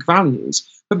exclusively junk values.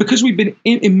 But because we've been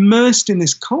immersed in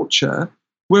this culture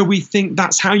where we think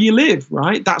that's how you live,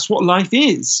 right? That's what life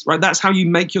is, right? That's how you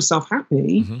make yourself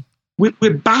happy. Mm-hmm.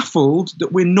 We're baffled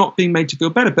that we're not being made to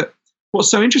feel better. But what's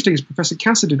so interesting is Professor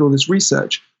Kasser did all this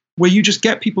research where you just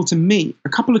get people to meet a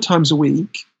couple of times a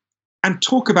week and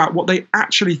talk about what they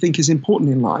actually think is important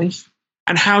in life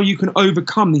and how you can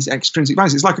overcome these extrinsic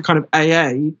values. It's like a kind of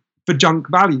AA for junk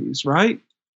values, right?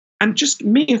 And just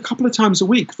meeting a couple of times a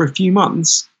week for a few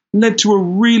months led to a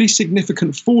really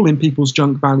significant fall in people's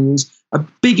junk values, a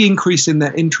big increase in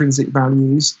their intrinsic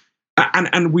values.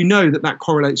 And we know that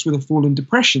correlates with a fall in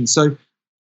depression. So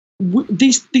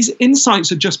these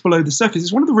insights are just below the surface.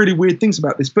 It's one of the really weird things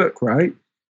about this book, right?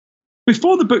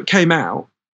 Before the book came out,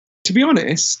 to be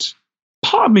honest,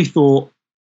 part of me thought,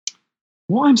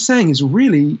 what I'm saying is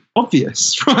really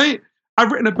obvious, right?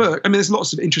 I've written a book. I mean, there's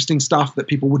lots of interesting stuff that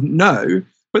people wouldn't know,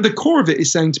 but the core of it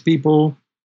is saying to people,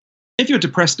 if you're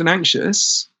depressed and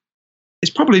anxious,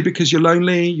 it's probably because you're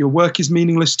lonely, your work is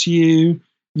meaningless to you,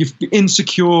 you're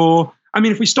insecure. I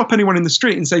mean, if we stop anyone in the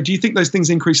street and say, do you think those things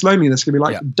increase loneliness? It's going to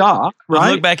be like, duh,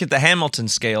 right? Look back at the Hamilton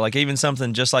scale, like even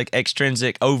something just like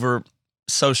extrinsic over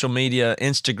social media,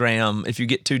 Instagram, if you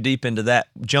get too deep into that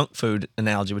junk food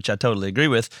analogy, which I totally agree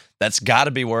with, that's got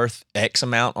to be worth X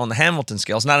amount on the Hamilton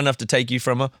scale. It's not enough to take you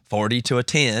from a 40 to a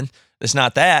 10. It's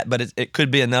not that, but it could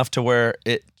be enough to where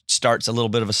it starts a little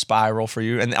bit of a spiral for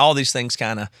you. And all these things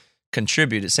kind of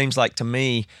contribute. It seems like to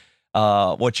me,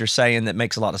 what you're saying that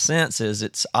makes a lot of sense is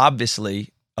it's obviously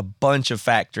a bunch of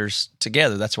factors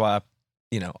together. That's why,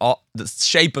 all the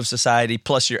shape of society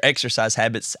plus your exercise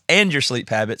habits and your sleep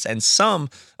habits and some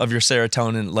of your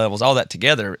serotonin levels, all that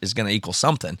together is going to equal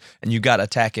something. And you got to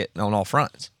attack it on all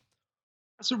fronts.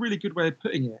 That's a really good way of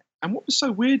putting it. And what was so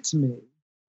weird to me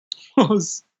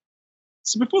was,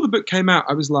 so before the book came out,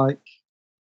 I was like,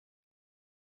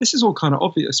 this is all kind of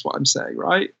obvious what I'm saying,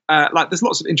 right? Like there's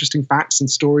lots of interesting facts and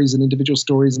stories and individual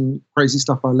stories and crazy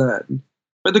stuff I learned.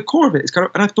 But the core of it is kind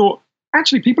of, and I thought,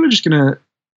 actually, people are just going to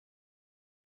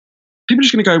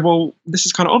go, well, this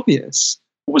is kind of obvious.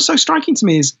 What was so striking to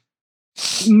me is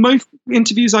most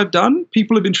interviews I've done,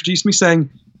 people have introduced me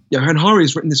saying, Johann Hari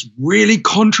has written this really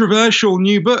controversial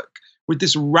new book with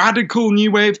this radical new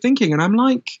way of thinking. And I'm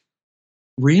like,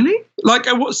 really? Like,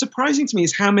 what's surprising to me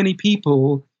is how many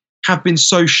people have been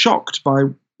so shocked by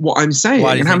what I'm saying.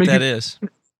 Why do you and how think many that is?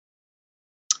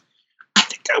 I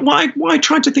think what I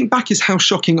tried to think back is how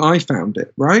shocking I found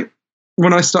it, right?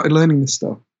 When I started learning this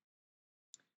stuff.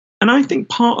 And I think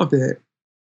part of it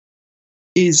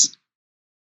is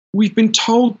we've been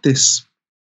told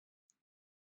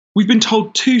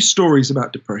two stories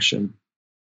about depression.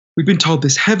 We've been told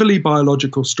this heavily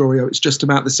biological story, it's just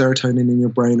about the serotonin in your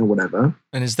brain or whatever.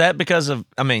 And is that because of,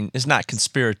 I mean, it's not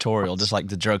conspiratorial, just like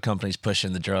the drug companies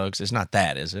pushing the drugs. It's not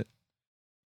that, is it?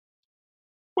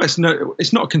 Well,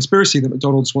 it's not a conspiracy that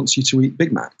McDonald's wants you to eat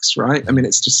Big Macs, right? I mean,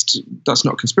 that's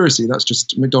not a conspiracy. That's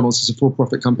just McDonald's is a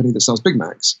for-profit company that sells Big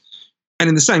Macs. And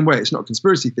in the same way, it's not a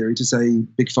conspiracy theory to say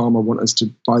Big Pharma want us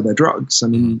to buy their drugs. I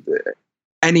mean,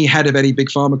 any head of any Big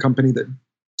Pharma company that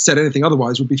said anything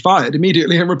otherwise would be fired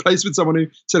immediately and replaced with someone who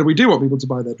said, we do want people to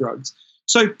buy their drugs.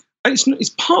 So it's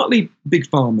partly Big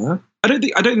Pharma. I don't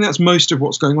think that's most of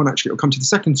what's going on, actually. I'll come to the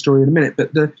second story in a minute.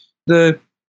 But look,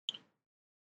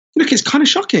 it's kind of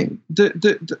shocking.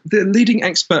 The leading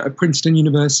expert at Princeton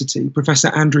University, Professor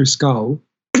Andrew Scull,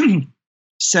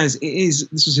 says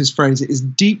this was his phrase, it is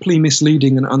deeply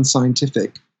misleading and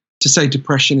unscientific to say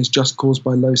depression is just caused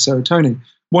by low serotonin.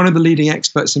 One of the leading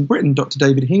experts in Britain, Dr.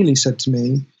 David Healy, said to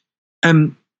me,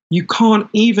 you can't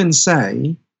even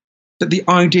say that the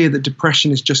idea that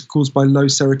depression is just caused by low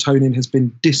serotonin has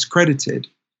been discredited,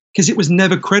 because it was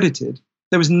never credited.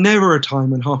 There was never a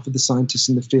time when half of the scientists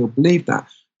in the field believed that.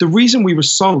 The reason we were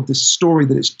sold this story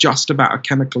that it's just about a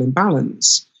chemical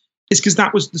imbalance is because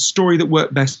that was the story that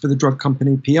worked best for the drug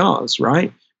company PRs,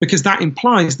 right? Because that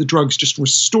implies the drugs just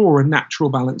restore a natural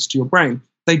balance to your brain.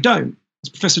 They don't. As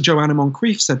Professor Joanna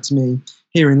Moncrief said to me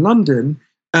here in London,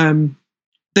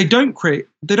 they don't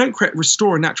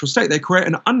restore a natural state. They create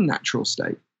an unnatural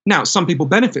state. Now, some people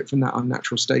benefit from that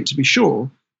unnatural state, to be sure,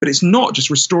 but it's not just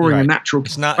restoring a natural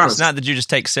balance. It's not that you just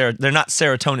take they're not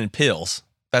serotonin pills.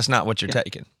 That's not what you're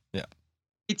taking. Yeah.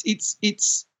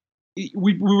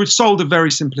 We were sold a very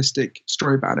simplistic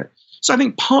story about it. So I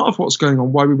think part of what's going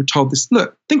on, why we were told this,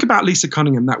 look, think about Lisa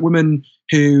Cunningham, that woman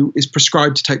who is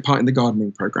prescribed to take part in the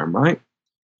gardening program, right?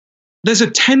 There's a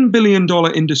 $10 billion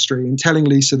industry in telling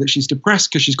Lisa that she's depressed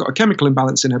because she's got a chemical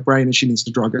imbalance in her brain and she needs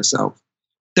to drug herself.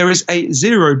 There is a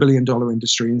 $0 billion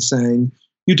industry in saying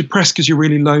you're depressed because you're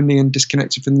really lonely and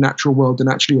disconnected from the natural world and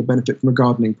actually you'll benefit from a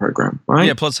gardening program, right?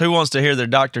 Yeah, plus who wants to hear their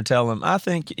doctor tell them, I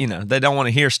think, they don't want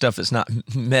to hear stuff that's not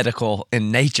medical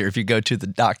in nature. If you go to the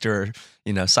doctor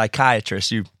or,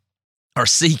 psychiatrist, you are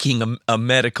seeking a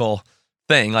medical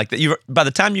thing. Like that, by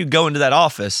the time you go into that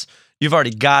office, you've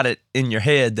already got it in your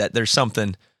head that there's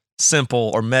something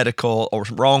simple or medical or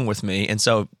wrong with me. And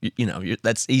so,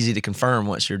 that's easy to confirm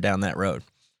once you're down that road.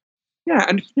 Yeah,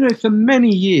 and for many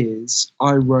years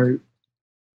I wrote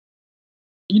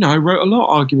a lot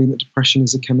arguing that depression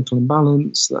is a chemical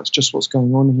imbalance, that's just what's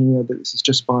going on here, that this is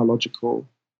just biological.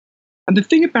 And the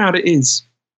thing about it is,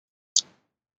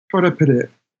 how would I put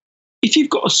it? If you've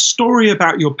got a story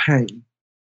about your pain,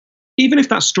 even if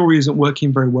that story isn't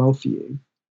working very well for you,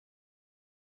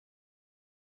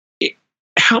 it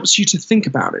helps you to think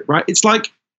about it, right? It's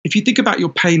like if you think about your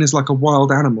pain as like a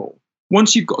wild animal,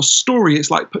 once you've got a story,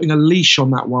 it's like putting a leash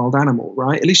on that wild animal,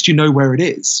 right? At least you know where it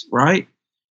is, right?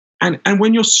 And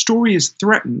when your story is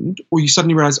threatened, or you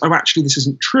suddenly realize, oh, actually, this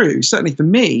isn't true. Certainly for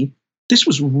me, this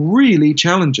was really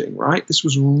challenging, right? This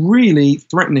was really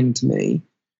threatening to me,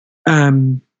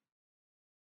 and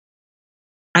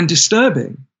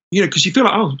disturbing, because you feel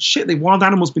like, oh shit, the wild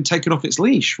animal's been taken off its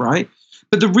leash, right?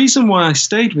 But the reason why I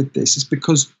stayed with this is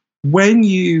because when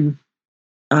you,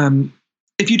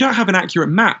 if you don't have an accurate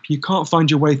map, you can't find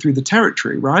your way through the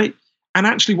territory, right? And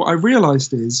actually what I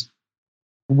realized is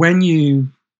when you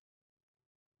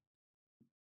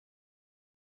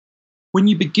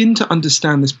begin to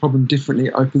understand this problem differently,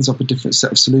 it opens up a different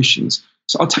set of solutions.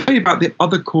 So I'll tell you about the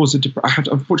other cause of depression.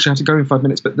 Unfortunately, I have to go in 5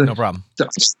 minutes, but no problem.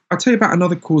 I'll tell you about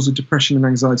another cause of depression and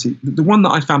anxiety, the one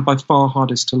that I found by far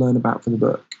hardest to learn about for the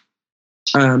book.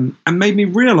 And made me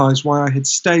realize why I had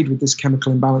stayed with this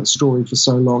chemical imbalance story for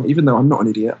so long. Even though I'm not an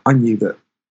idiot, I knew that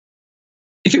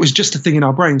if it was just a thing in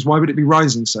our brains, why would it be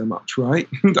rising so much, right?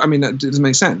 I mean, that doesn't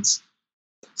make sense.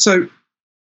 So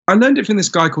I learned it from this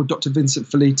guy called Dr. Vincent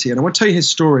Felitti, and I want to tell you his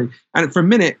story. And for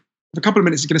a couple of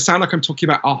minutes, it's going to sound like I'm talking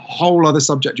about a whole other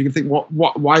subject. You can think,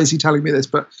 why is he telling me this?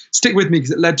 But stick with me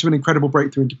because it led to an incredible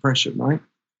breakthrough in depression, right?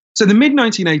 So in the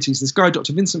mid-1980s, this guy,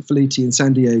 Dr. Vincent Felitti in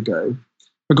San Diego,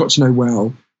 I got to know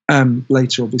well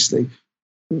later, obviously,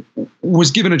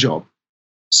 was given a job.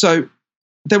 So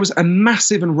there was a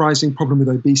massive and rising problem with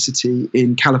obesity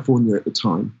in California at the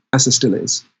time, as there still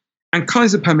is. And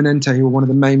Kaiser Permanente, who were one of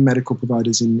the main medical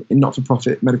providers in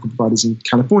not-for-profit medical providers in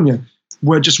California,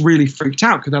 were just really freaked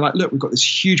out because they're like, look, we've got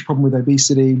this huge problem with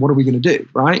obesity. What are we going to do,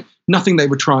 right? Nothing they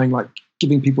were trying, like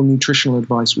giving people nutritional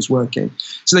advice, was working.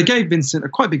 So they gave Vincent a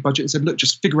quite big budget and said, look,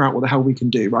 just figure out what the hell we can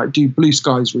do, right? Do blue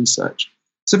skies research.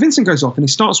 So Vincent goes off and he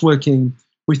starts working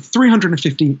with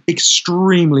 350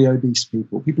 extremely obese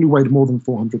people who weighed more than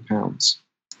 400 pounds.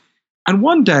 And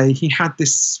one day he had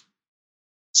this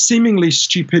seemingly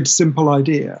stupid, simple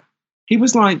idea. He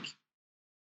was like,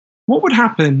 what would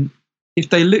happen if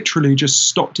they literally just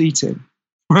stopped eating,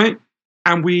 right?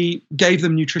 And we gave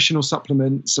them nutritional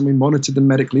supplements and we monitored them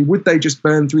medically. Would they just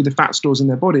burn through the fat stores in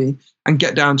their body and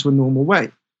get down to a normal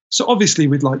weight? So obviously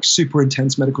with like super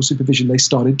intense medical supervision, they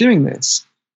started doing this.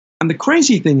 And the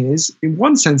crazy thing is, in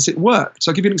one sense, it worked.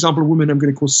 So I'll give you an example of a woman I'm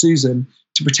going to call Susan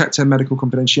to protect her medical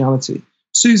confidentiality.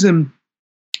 Susan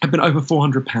had been over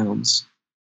 400 pounds.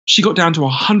 She got down to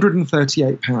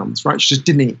 138 pounds, right? She just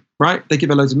didn't eat, right? They give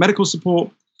her loads of medical support.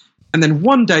 And then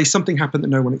one day something happened that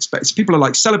no one expects. People are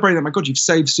like celebrating, oh my God, you've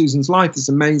saved Susan's life. This is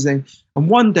amazing. And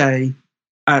one day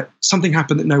something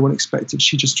happened that no one expected.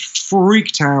 She just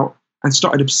freaked out and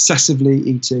started obsessively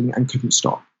eating and couldn't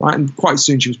stop, right? And quite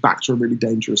soon she was back to a really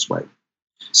dangerous weight.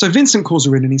 So Vincent calls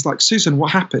her in and he's like, Susan, what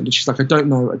happened? And she's like, I don't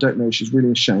know. She's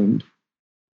really ashamed.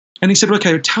 And he said,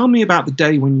 okay, tell me about the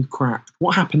day when you cracked.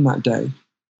 What happened that day?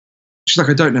 She's like,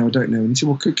 I don't know. And he said,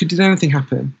 well, did anything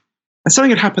happen? And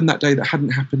something had happened that day that hadn't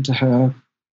happened to her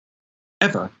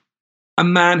ever. A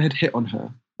man had hit on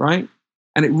her, right?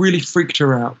 And it really freaked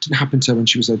her out. It didn't happen to her when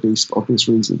she was obese for obvious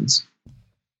reasons.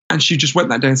 And she just went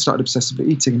that day and started obsessively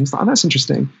eating. And he's like, oh, that's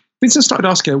interesting. Vincent started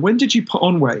asking her, when did you put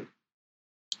on weight?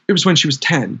 It was when she was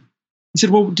 10. He said,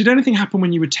 well, did anything happen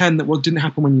when you were 10 that didn't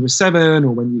happen when you were 7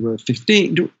 or when you were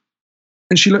 15?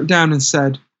 And she looked down and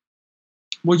said,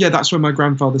 well, yeah, that's when my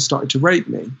grandfather started to rape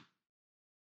me.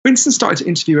 Vincent started to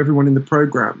interview everyone in the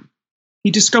program.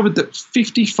 He discovered that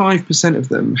 55% of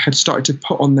them had started to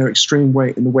put on their extreme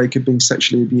weight in the wake of being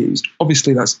sexually abused.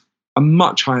 Obviously, that's a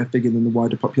much higher figure than the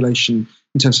wider population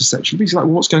in terms of sexual abuse. He's like,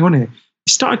 well, what's going on here?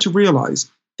 He started to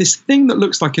realize this thing that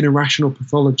looks like an irrational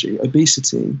pathology,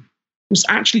 obesity, was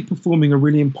actually performing a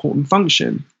really important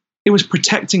function. It was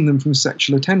protecting them from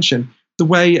sexual attention. The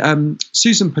way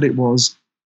Susan put it was,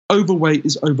 overweight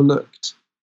is overlooked,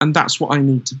 and that's what I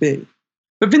need to be.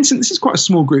 But Vincent, this is quite a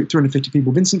small group, 350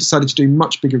 people. Vincent decided to do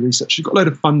much bigger research. He got a load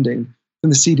of funding from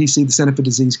the CDC, the Center for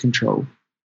Disease Control.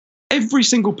 Every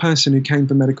single person who came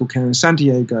for medical care in San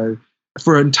Diego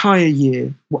for an entire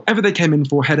year, whatever they came in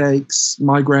for, headaches,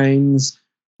 migraines,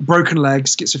 broken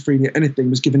legs, schizophrenia, anything,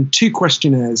 was given 2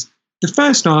 questionnaires. The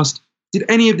first asked, did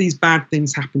any of these bad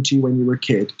things happen to you when you were a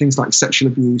kid? Things like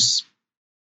sexual abuse,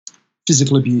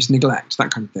 physical abuse, neglect,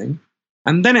 that kind of thing.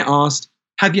 And then it asked,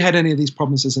 have you had any of these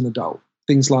problems as an adult?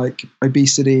 Things like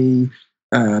obesity,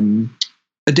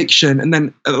 addiction, and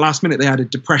then at the last minute they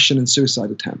added depression and suicide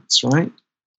attempts, right?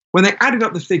 When they added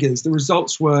up the figures, the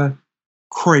results were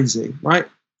crazy, right?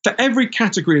 For every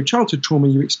category of childhood trauma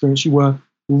you experienced, you were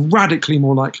radically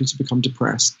more likely to become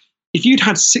depressed. If you'd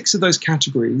had 6 of those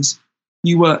categories,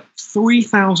 you were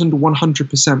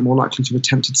 3,100% more likely to have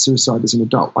attempted suicide as an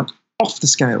adult, like off the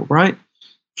scale, right?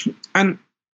 And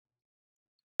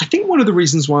I think one of the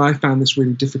reasons why I found this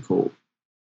really difficult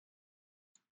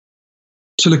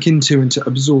to look into and to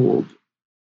absorb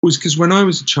was because when I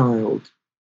was a child,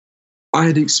 I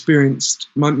had experienced,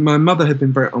 my mother had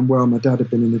been very unwell, my dad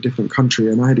had been in a different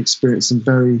country, and I had experienced some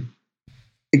very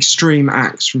extreme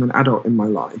acts from an adult in my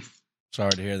life.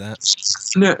 Sorry to hear that.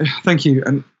 No, thank you.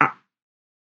 And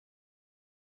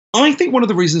I think one of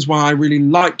the reasons why I really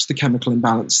liked the chemical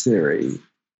imbalance theory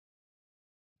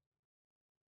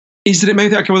is that it made me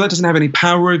think, okay, well, that doesn't have any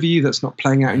power over you. That's not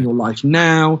playing out in your life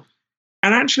now.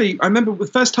 And actually, I remember the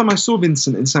first time I saw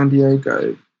Vincent in San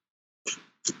Diego,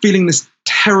 feeling this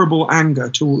terrible anger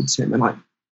towards him. And like,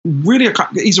 really,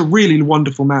 he's a really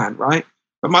wonderful man, right?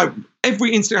 But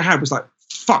every instinct I had was like,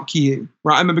 fuck you,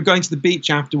 right? I remember going to the beach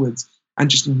afterwards and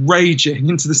just raging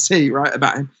into the sea, right,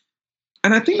 about him.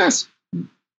 And I think that's...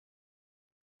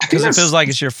 Because it feels like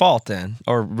it's your fault then,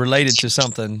 or related to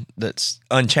something that's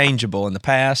unchangeable in the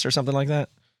past or something like that.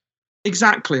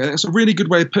 Exactly. That's a really good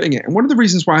way of putting it. And one of the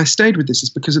reasons why I stayed with this is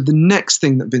because of the next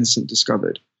thing that Vincent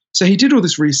discovered. So he did all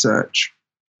this research.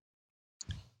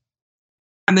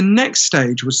 And the next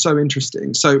stage was so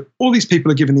interesting. So all these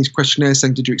people are given these questionnaires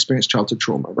saying, did you experience childhood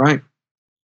trauma, right?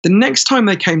 The next time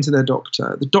they came to their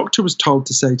doctor, the doctor was told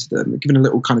to say to them, given a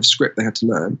little kind of script they had to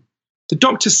learn. The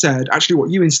doctor said, actually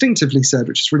what you instinctively said,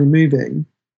 which is really moving.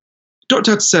 The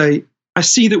doctor had to say, I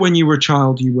see that when you were a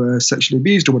child, you were sexually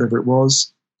abused or whatever it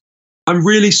was. I'm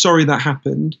really sorry that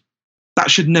happened.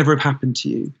 That should never have happened to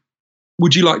you.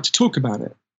 Would you like to talk about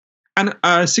it? And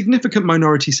a significant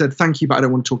minority said, thank you, but I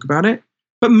don't want to talk about it.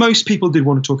 But most people did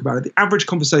want to talk about it. The average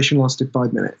conversation lasted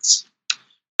 5 minutes.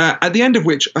 At the end of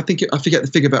which, I forget the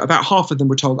figure, but about half of them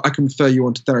were told, I can refer you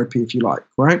on to therapy if you like,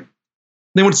 right?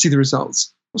 They want to see the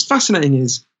results. What's fascinating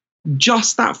is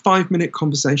just that 5-minute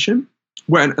conversation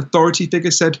where an authority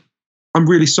figure said, I'm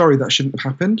really sorry that shouldn't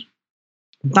have happened.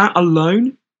 That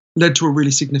alone led to a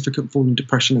really significant fall in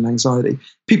depression and anxiety.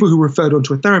 People who were referred on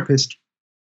to a therapist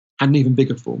had an even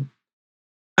bigger fall.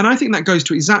 And I think that goes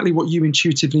to exactly what you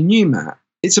intuitively knew, Matt.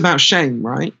 It's about shame,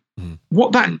 right? Mm.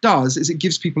 What that does is it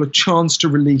gives people a chance to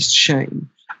release shame.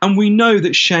 And we know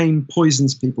that shame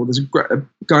poisons people. There's a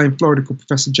guy in Florida called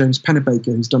Professor James Pennebaker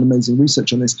who's done amazing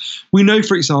research on this. We know,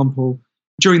 for example,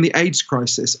 during the AIDS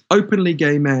crisis, openly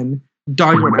gay men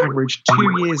died on average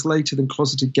 2 years later than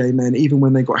closeted gay men, even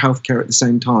when they got healthcare at the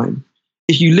same time.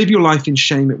 If you live your life in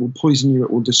shame, it will poison you, it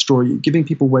will destroy you. Giving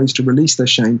people ways to release their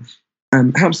shame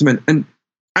helps them. And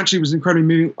actually, it was incredibly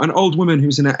moving. An old woman who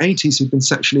was in her 80s who'd been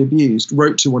sexually abused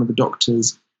wrote to one of the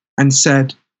doctors and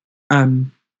said,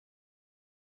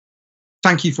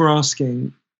 thank you for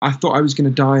asking. I thought I was going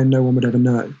to die and no one would ever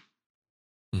know.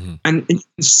 Mm-hmm. And you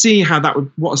can see how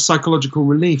what a psychological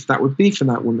relief that would be for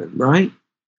that woman, right?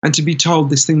 And to be told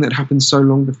this thing that happened so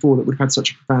long before that would have had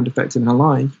such a profound effect in her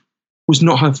life was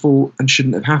not her fault and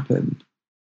shouldn't have happened.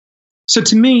 So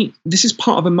to me, this is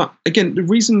part of again, the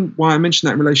reason why I mention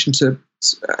that in relation to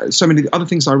so many of the other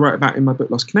things I write about in my book,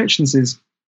 Lost Connections, is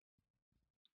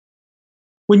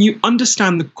when you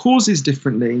understand the causes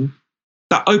differently,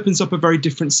 that opens up a very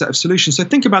different set of solutions. So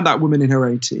think about that woman in her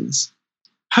 80s.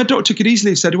 Her doctor could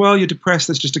easily have said, well, you're depressed,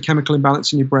 there's just a chemical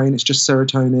imbalance in your brain, it's just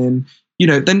serotonin.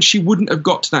 Then she wouldn't have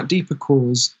got to that deeper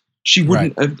cause. She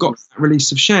wouldn't have got that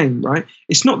release of shame, right?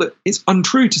 It's not that it's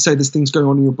untrue to say there's things going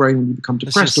on in your brain when you become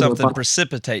depressed. It's just something that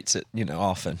precipitates it,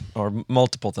 often, or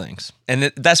multiple things.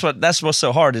 And that's what's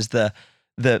so hard is the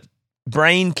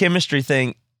brain chemistry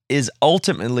thing is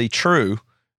ultimately true,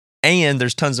 and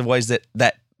there's tons of ways that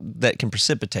can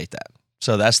precipitate that.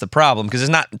 So that's the problem, because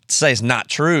it's not to say it's not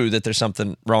true that there's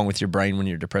something wrong with your brain when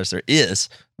you're depressed. There is,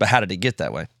 but how did it get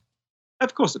that way?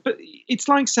 Of course, but it's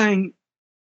like saying,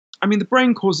 the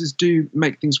brain causes do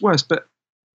make things worse, but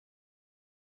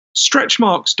stretch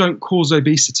marks don't cause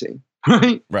obesity,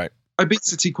 right? Right.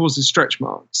 Obesity causes stretch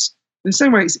marks. In the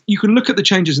same way, you can look at the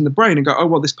changes in the brain and go, oh,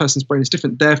 well, this person's brain is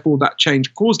different, therefore that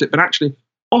change caused it. But actually,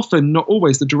 often, not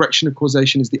always, the direction of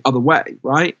causation is the other way,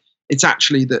 right? It's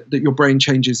actually that your brain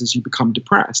changes as you become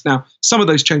depressed. Now, some of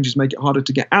those changes make it harder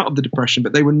to get out of the depression,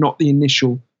 but they were not the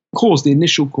initial cause. The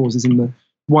initial cause is in the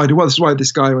wider world. This is why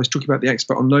this guy I was talking about, the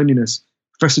expert on loneliness,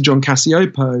 Professor John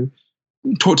Cacioppo,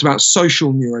 talked about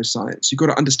social neuroscience. You've got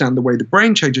to understand the way the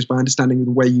brain changes by understanding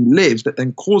the way you live that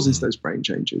then causes those brain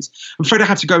changes. I'm afraid I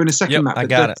have to go in a second, Matt. I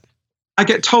got it. I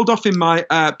get told off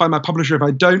by my publisher if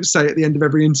I don't say at the end of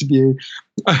every interview.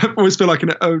 I always feel like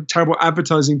a terrible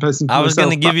advertising person. I was going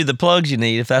to give you the plugs you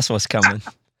need if that's what's coming.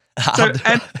 So,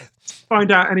 and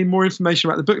find out any more information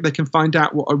about the book, they can find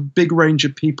out what a big range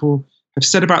of people have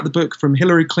said about the book, from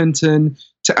Hillary Clinton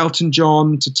to Elton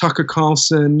John to Tucker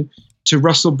Carlson to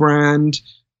Russell Brand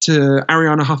to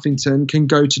Ariana Huffington. Can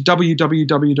go to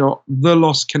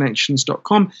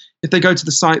www.thelostconnections.com. If they go to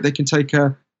the site, they can take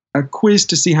a quiz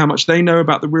to see how much they know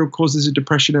about the real causes of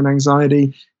depression and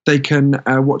anxiety. They can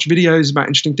watch videos about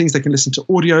interesting things. They can listen to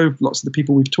audio, lots of the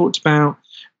people we've talked about.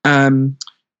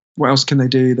 What else can they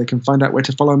do? They can find out where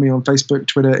to follow me on Facebook,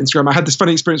 Twitter, Instagram. I had this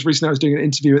funny experience recently. I was doing an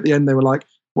interview. At the end, they were like,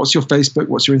 what's your Facebook?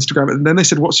 What's your Instagram? And then they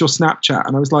said, what's your Snapchat?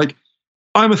 And I was like,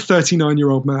 I'm a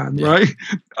 39-year-old man, right?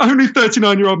 Only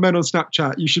 39-year-old men on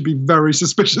Snapchat. You should be very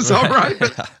suspicious, all right?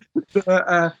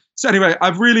 So anyway,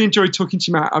 I've really enjoyed talking to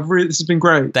you, Matt. This has been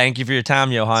great. Thank you for your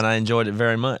time, Johan. I enjoyed it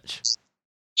very much.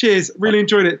 Cheers. Really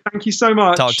enjoyed it. Thank you so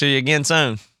much. Talk to you again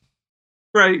soon.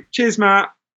 Great. Cheers,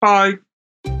 Matt. Bye.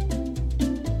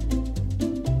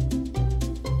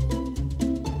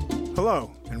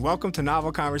 Hello, and welcome to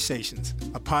Novel Conversations,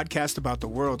 a podcast about the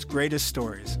world's greatest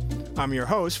stories. I'm your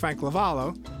host, Frank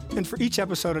Lavallo, and for each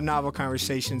episode of Novel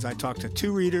Conversations, I talk to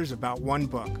two readers about one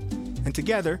book. And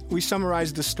together, we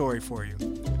summarize the story for you.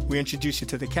 We introduce you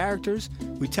to the characters,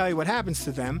 we tell you what happens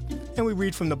to them, and we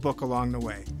read from the book along the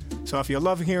way. So if you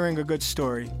love hearing a good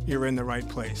story, you're in the right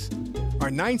place. Our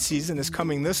 9th season is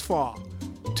coming this fall.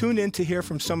 Tune in to hear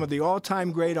from some of the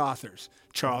all-time great authors,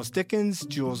 Charles Dickens,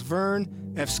 Jules Verne,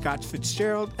 F. Scott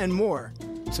Fitzgerald, and more.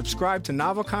 Subscribe to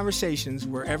Novel Conversations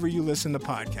wherever you listen to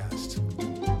podcasts.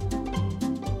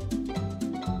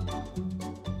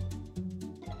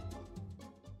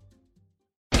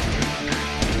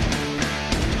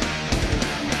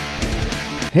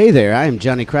 Hey there, I am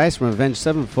Johnny Christ from Avenged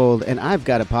Sevenfold, and I've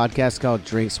got a podcast called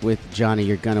Drinks with Johnny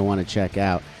you're going to want to check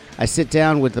out. I sit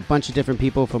down with a bunch of different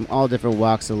people from all different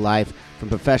walks of life, from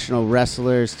professional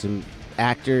wrestlers to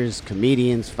actors,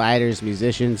 comedians, fighters,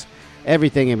 musicians,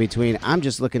 everything in between. I'm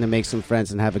just looking to make some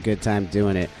friends and have a good time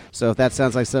doing it. So if that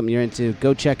sounds like something you're into,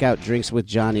 go check out Drinks with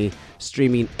Johnny,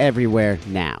 streaming everywhere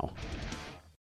now.